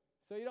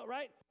 So, you know,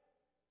 right?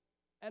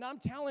 And I'm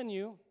telling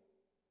you,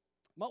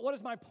 what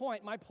is my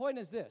point? My point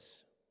is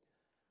this.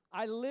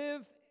 I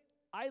live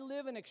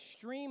an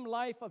extreme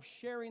life of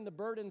sharing the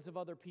burdens of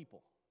other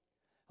people,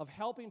 of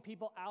helping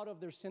people out of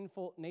their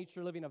sinful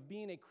nature living, of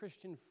being a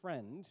Christian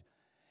friend.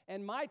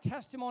 And my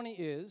testimony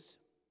is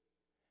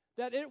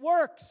that it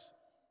works.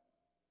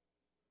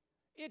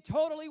 It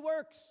totally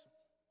works.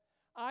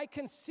 I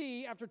can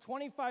see, after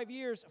 25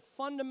 years,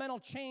 fundamental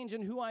change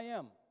in who I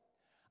am.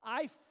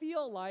 I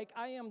feel like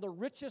I am the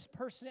richest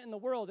person in the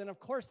world, and of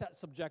course that's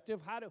subjective.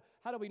 How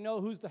do we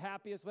know who's the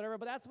happiest, whatever,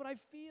 but that's what I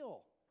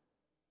feel,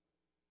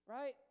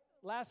 right?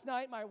 Last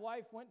night, my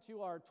wife went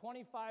to our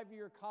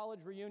 25-year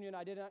college reunion.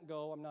 I did not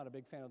go. I'm not a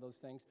big fan of those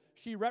things.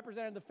 She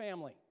represented the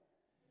family.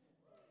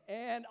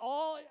 And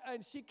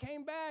she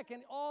came back,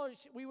 and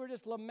we were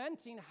just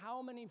lamenting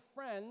how many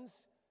friends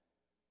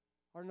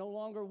are no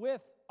longer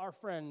with our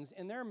friends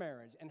in their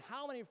marriage, and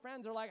how many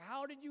friends are like,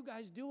 how did you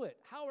guys do it?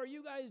 How are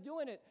you guys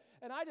doing it?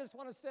 And I just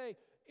want to say,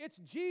 it's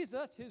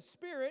Jesus, His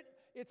Spirit,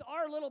 it's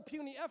our little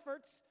puny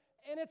efforts,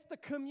 and it's the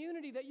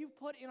community that you've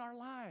put in our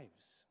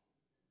lives.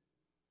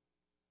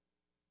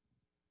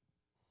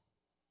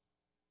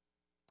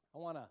 I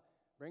want to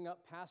bring up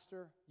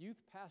Youth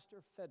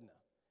Pastor Fedna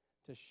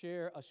to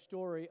share a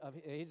story of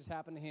it just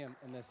happened to him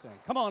in this thing.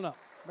 Come on up.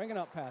 Bring it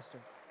up, Pastor.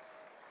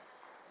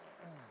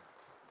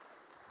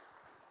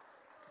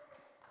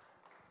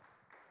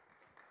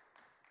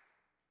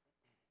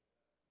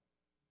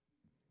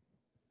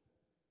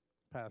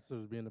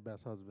 Pastors being the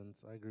best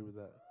husbands. I agree with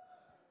that.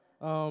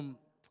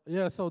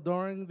 So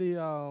during the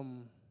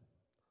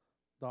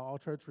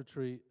all-church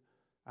retreat,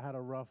 I had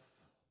a rough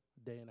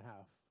day and a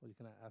half. You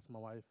can ask my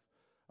wife.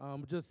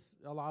 Just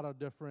a lot of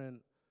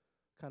different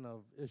kind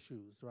of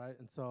issues, right?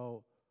 And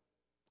so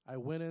I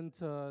went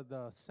into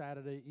the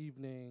Saturday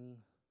evening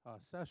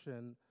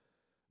session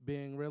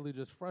being really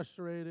just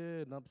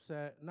frustrated and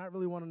upset, not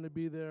really wanting to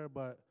be there,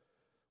 but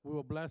we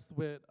were blessed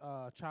with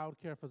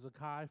childcare for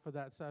Zakai for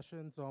that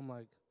session. So I'm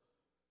like,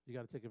 you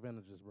got to take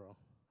advantages, bro.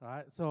 All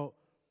right. So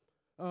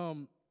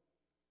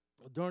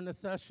during the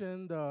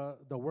session,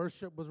 the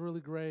worship was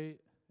really great,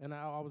 and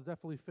I was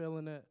definitely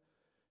feeling it.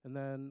 And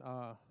then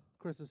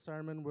Chris's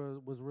sermon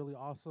was really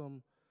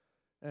awesome.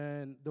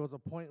 And there was a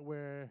point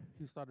where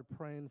he started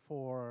praying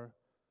for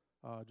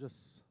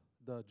just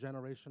the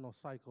generational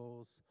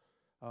cycles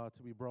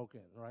to be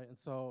broken, right? And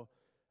so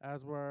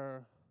as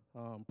we're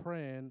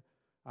praying,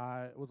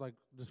 I was like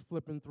just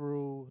flipping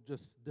through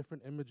just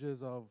different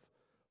images of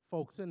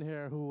folks in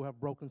here who have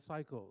broken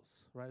cycles,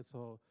 right?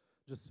 So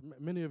just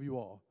many of you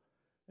all.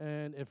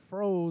 And it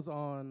froze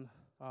on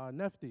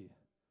Nefti.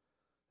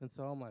 And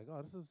so I'm like,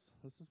 oh, this is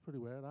pretty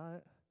weird, all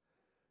right?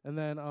 And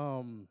then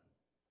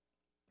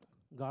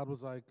God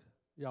was like,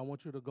 yeah, I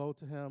want you to go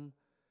to him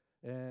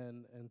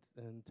and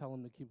tell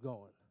him to keep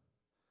going.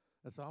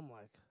 And so I'm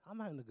like, I'm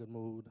not in a good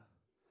mood,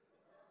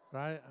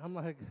 right? I'm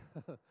like,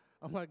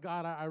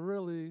 God, I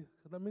really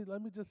let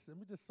me just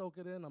soak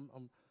it in.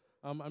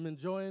 I'm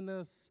enjoying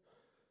this.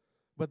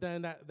 But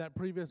then that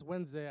previous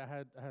Wednesday, I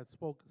had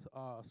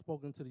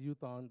spoken to the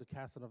youth on the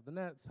casting of the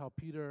nets, how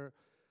Peter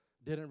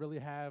didn't really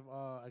have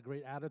a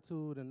great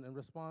attitude and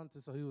response.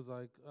 And so he was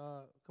like,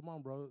 come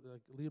on, bro,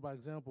 like, lead by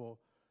example.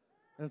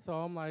 And so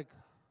I'm like,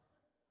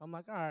 all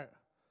right.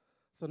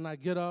 So then I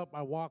get up,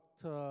 I walk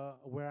to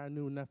where I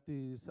knew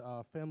Nefti's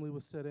family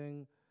was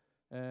sitting,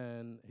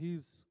 and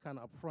he's kind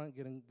of up front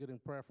getting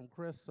prayer from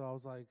Chris. So I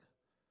was like,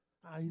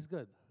 he's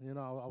good. You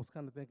know, I was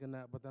kind of thinking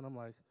that, but then I'm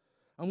like,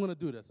 I'm going to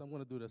do this.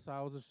 So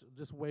I was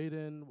just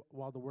waiting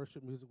while the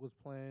worship music was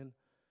playing.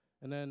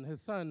 And then his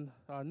son,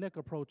 Nick,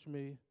 approached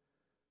me,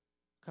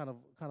 kind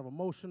of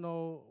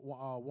emotional,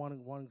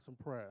 wanting some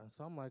prayer.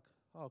 So I'm like,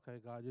 okay,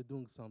 God, you're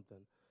doing something.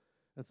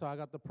 And so I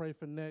got to pray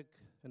for Nick,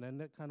 and then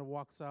Nick kind of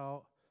walks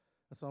out.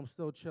 And so I'm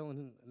still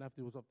chilling, and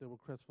after he was up there with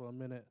Chris for a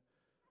minute.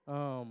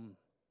 And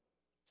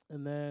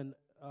then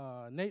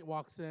Nate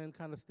walks in,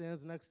 kind of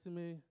stands next to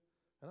me,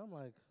 and I'm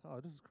like, oh,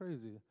 this is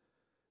crazy.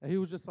 And he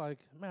was just like,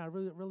 man, I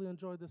really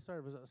enjoyed this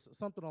service,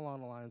 something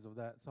along the lines of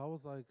that. So I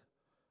was like,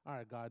 all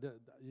right, God,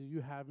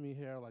 you have me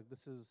here. Like,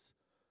 this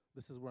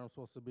is where I'm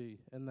supposed to be.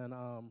 And then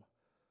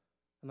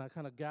and I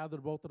kind of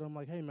gathered both of them,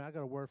 like, hey, man, I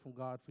got a word from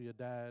God for your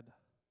dad.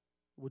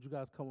 Would you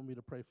guys come with me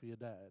to pray for your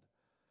dad?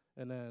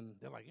 And then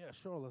they're like, yeah,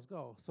 sure, let's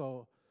go.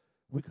 So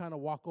we kind of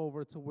walk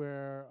over to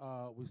where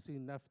we see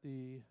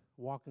Nefti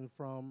walking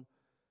from,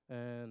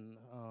 and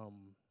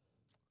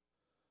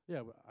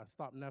I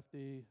stopped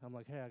Nefti. I'm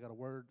like, hey, I got a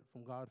word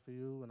from God for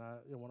you, and I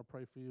want to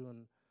pray for you,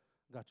 and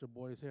got your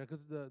boys here.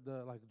 Because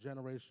the like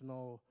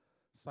generational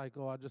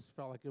cycle, I just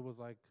felt like it was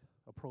like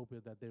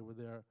appropriate that they were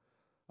there.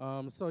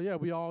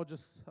 We all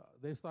just,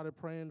 they started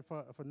praying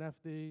for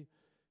Nefti.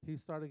 He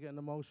started getting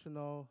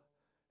emotional,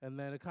 and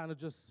then it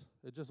just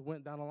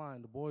went down the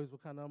line. The boys were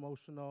kind of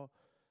emotional.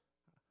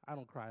 I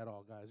don't cry at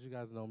all, guys. You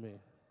guys know me.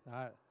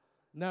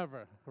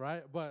 Never,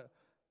 right? But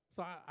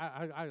so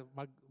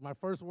my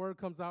first word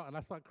comes out, and I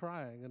start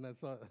crying, and then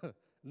so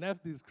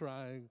Nefti's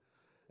crying,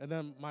 and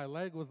then my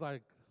leg was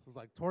like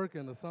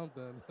twerking or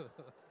something.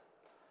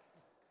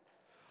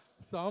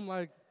 So I'm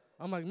like,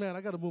 man,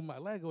 I got to move my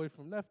leg away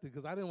from Nefti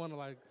because I didn't want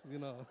to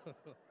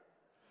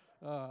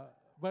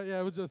but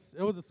yeah, it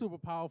was a super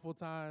powerful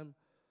time.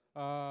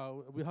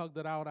 We hugged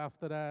it out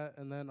after that,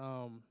 and then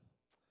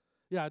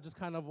I just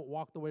kind of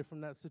walked away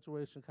from that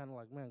situation, kind of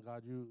like, man,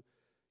 God, you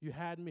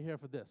had me here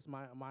for this.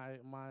 My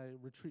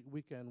retreat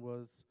weekend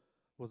was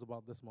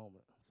about this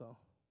moment. So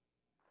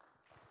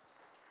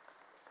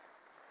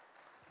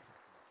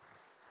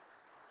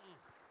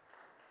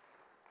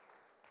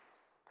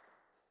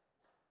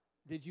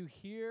Did you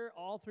hear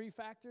all three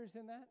factors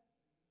in that?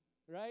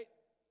 Right?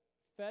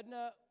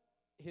 Fedna,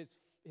 his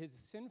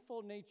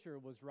sinful nature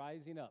was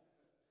rising up.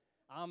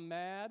 I'm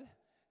mad.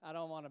 I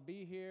don't want to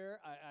be here.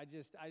 I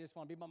just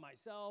want to be by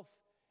myself.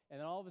 And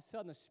then all of a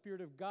sudden, the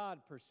Spirit of God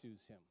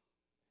pursues him,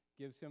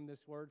 gives him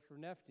this word for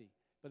Nephthah.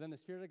 But then the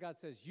Spirit of God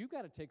says, you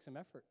got to take some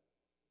effort.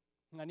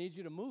 I need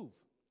you to move.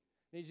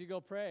 I need you to go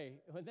pray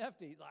with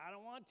Nephthah. He's like, I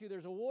don't want to.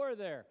 There's a war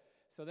there.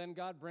 So then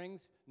God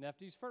brings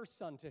Nephthah's first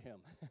son to him.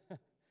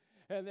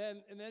 and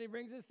then he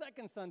brings his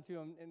second son to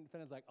him. And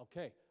Fedna's like,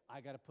 okay,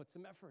 I got to put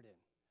some effort in.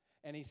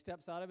 And he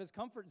steps out of his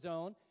comfort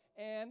zone,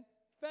 and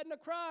Fedna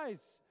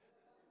cries.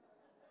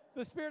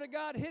 The Spirit of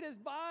God hit his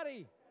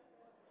body.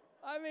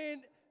 I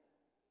mean,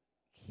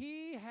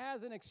 he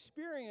has an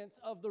experience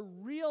of the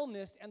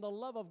realness and the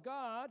love of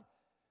God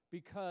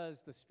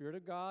because the Spirit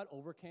of God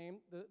overcame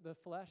the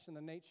flesh and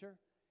the nature.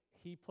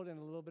 He put in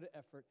a little bit of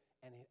effort,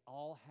 and it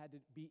all had to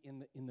be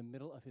in the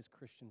middle of his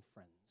Christian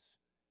friends.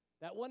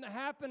 That wouldn't have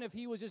happened if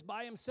he was just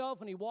by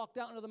himself and he walked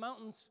out into the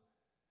mountains,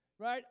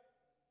 right?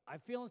 I'm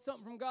feeling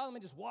something from God. Let me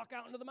just walk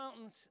out into the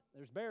mountains.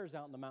 There's bears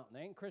out in the mountain.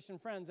 There ain't Christian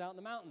friends out in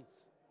the mountains.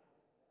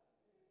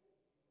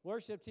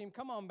 Worship team,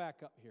 come on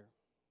back up here.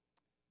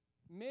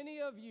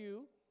 Many of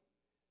you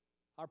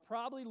are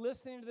probably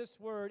listening to this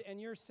word and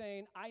you're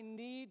saying, I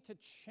need to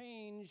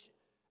change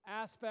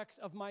aspects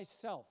of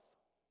myself.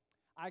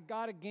 I've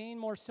got to gain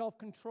more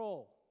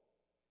self-control.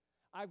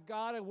 I've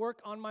got to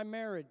work on my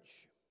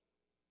marriage.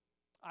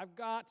 I've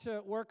got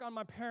to work on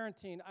my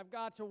parenting. I've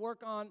got to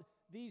work on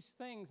these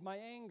things, my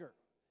anger.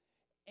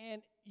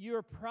 And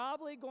you're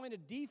probably going to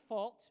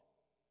default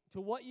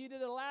to what you did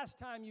the last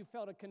time you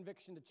felt a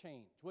conviction to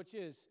change, which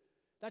is,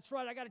 that's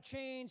right, I got to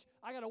change.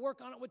 I got to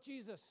work on it with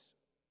Jesus.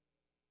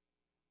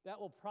 That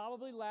will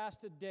probably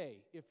last a day.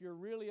 If you're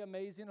really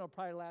amazing, it'll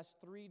probably last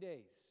 3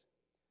 days.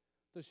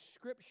 The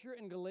scripture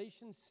in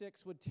Galatians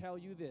 6 would tell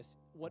you this: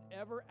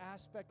 whatever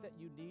aspect that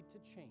you need to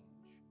change,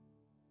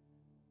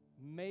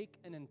 make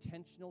an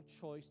intentional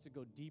choice to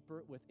go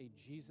deeper with a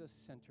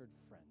Jesus-centered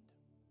friend.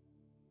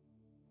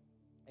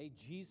 A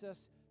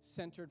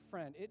Jesus-centered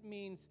friend. It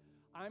means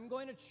I'm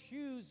going to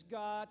choose,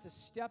 God, to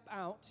step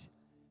out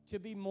to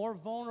be more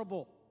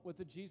vulnerable with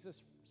a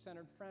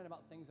Jesus-centered friend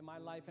about things in my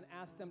life and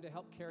ask them to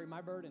help carry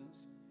my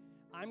burdens.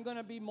 I'm going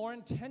to be more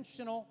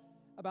intentional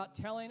about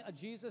telling a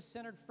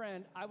Jesus-centered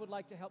friend, I would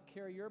like to help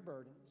carry your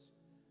burdens.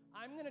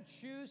 I'm going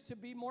to choose to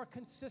be more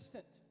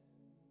consistent.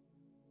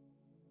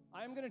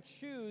 I'm going to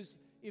choose,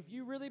 if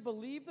you really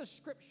believe the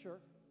scripture,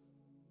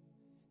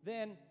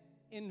 then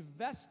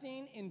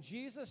investing in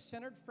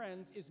Jesus-centered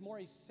friends is more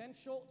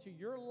essential to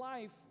your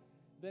life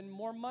than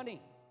more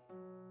money.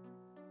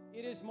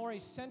 It is more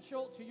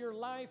essential to your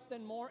life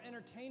than more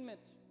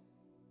entertainment.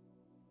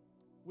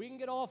 We can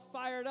get all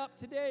fired up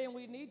today, and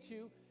we need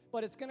to,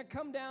 but it's going to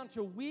come down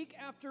to week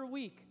after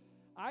week.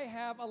 I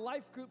have a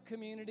life group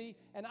community,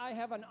 and I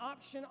have an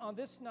option on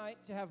this night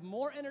to have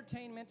more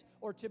entertainment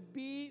or to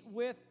be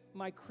with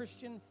my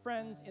Christian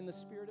friends in the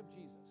Spirit of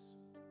Jesus.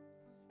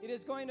 It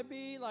is going to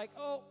be like,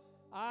 oh,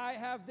 I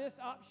have this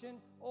option,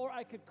 or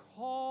I could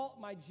call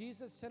my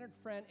Jesus-centered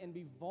friend and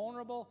be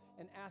vulnerable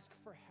and ask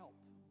for help.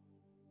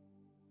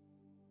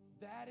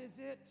 That is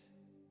it.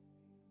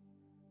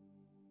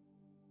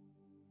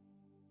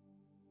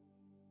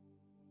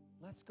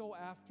 Let's go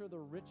after the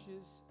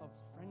riches of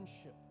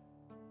friendship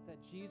that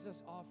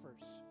Jesus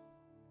offers.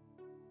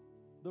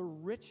 The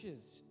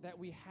riches that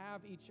we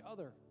have each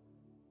other.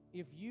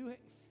 If you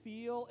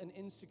feel an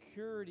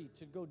insecurity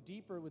to go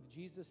deeper with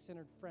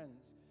Jesus-centered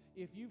friends,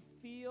 if you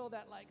feel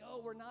that like,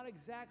 oh, we're not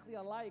exactly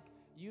alike,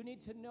 you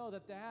need to know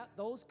that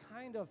those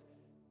kind of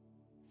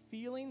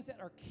feelings that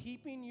are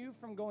keeping you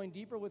from going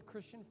deeper with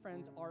Christian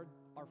friends are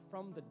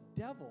from the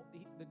devil.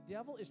 The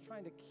devil is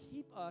trying to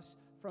keep us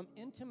from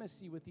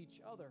intimacy with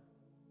each other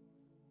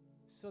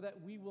so that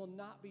we will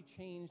not be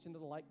changed into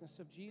the likeness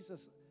of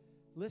Jesus.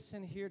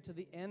 Listen here to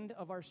the end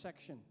of our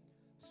section.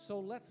 So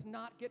let's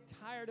not get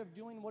tired of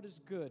doing what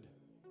is good.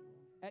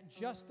 At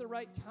just the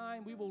right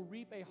time, we will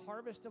reap a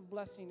harvest of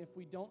blessing if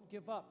we don't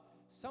give up.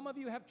 Some of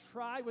you have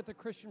tried with a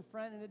Christian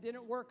friend and it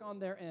didn't work on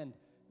their end.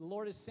 The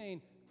Lord is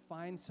saying,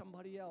 find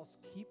somebody else.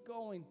 Keep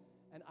going,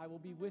 and I will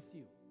be with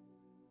you.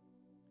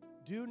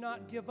 Do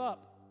not give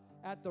up.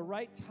 At the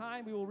right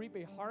time, we will reap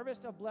a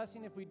harvest of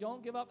blessing if we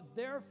don't give up.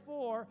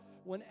 Therefore,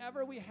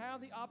 whenever we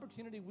have the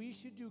opportunity, we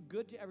should do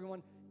good to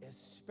everyone,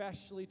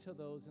 especially to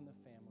those in the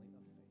family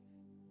of faith.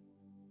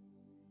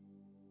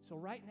 So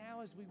right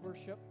now as we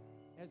worship,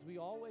 as we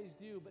always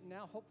do, but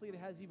now hopefully it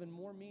has even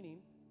more meaning,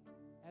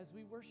 as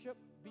we worship,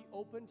 be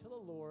open to the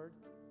Lord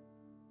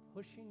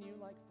pushing you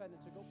like Fedna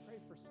to go pray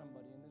for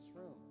somebody in this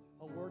room.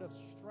 A word of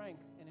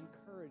strength and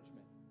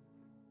encouragement.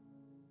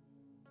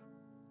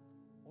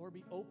 Or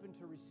be open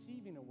to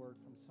receiving a word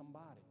from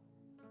somebody.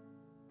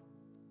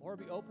 Or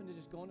be open to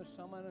just going to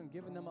someone and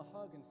giving them a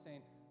hug and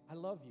saying, I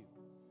love you,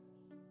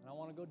 and I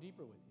want to go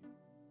deeper with you.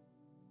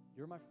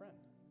 You're my friend.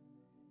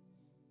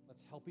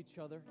 Let's help each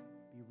other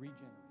be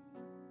regenerated.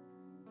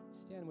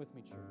 Stand with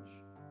me, church.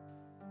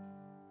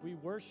 We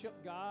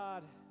worship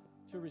God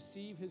to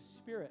receive His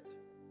Spirit.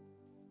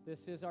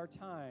 This is our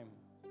time.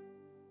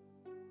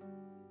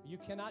 You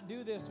cannot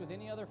do this with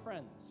any other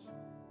friends.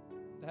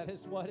 That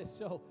is what is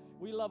so.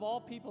 We love all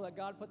people that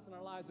God puts in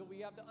our lives, but we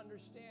have to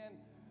understand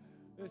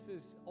this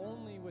is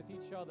only with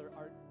each other.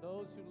 Are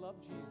those who love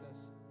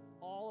Jesus,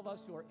 all of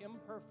us who are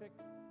imperfect,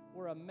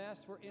 we're a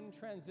mess, we're in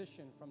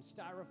transition from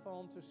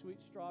styrofoam to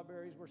sweet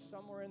strawberries, we're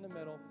somewhere in the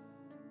middle.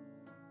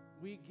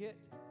 We get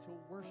to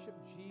worship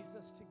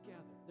Jesus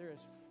together. There is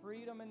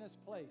freedom in this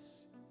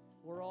place.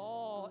 We're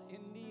all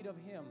in need of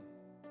Him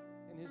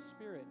and His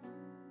Spirit.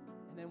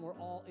 And then we're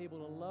all able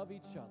to love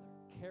each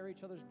other, carry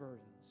each other's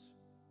burdens.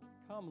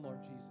 Come, Lord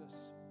Jesus.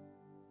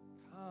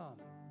 Come,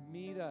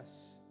 meet us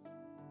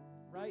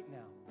right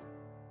now.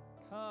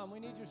 Come, we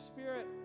need your Spirit.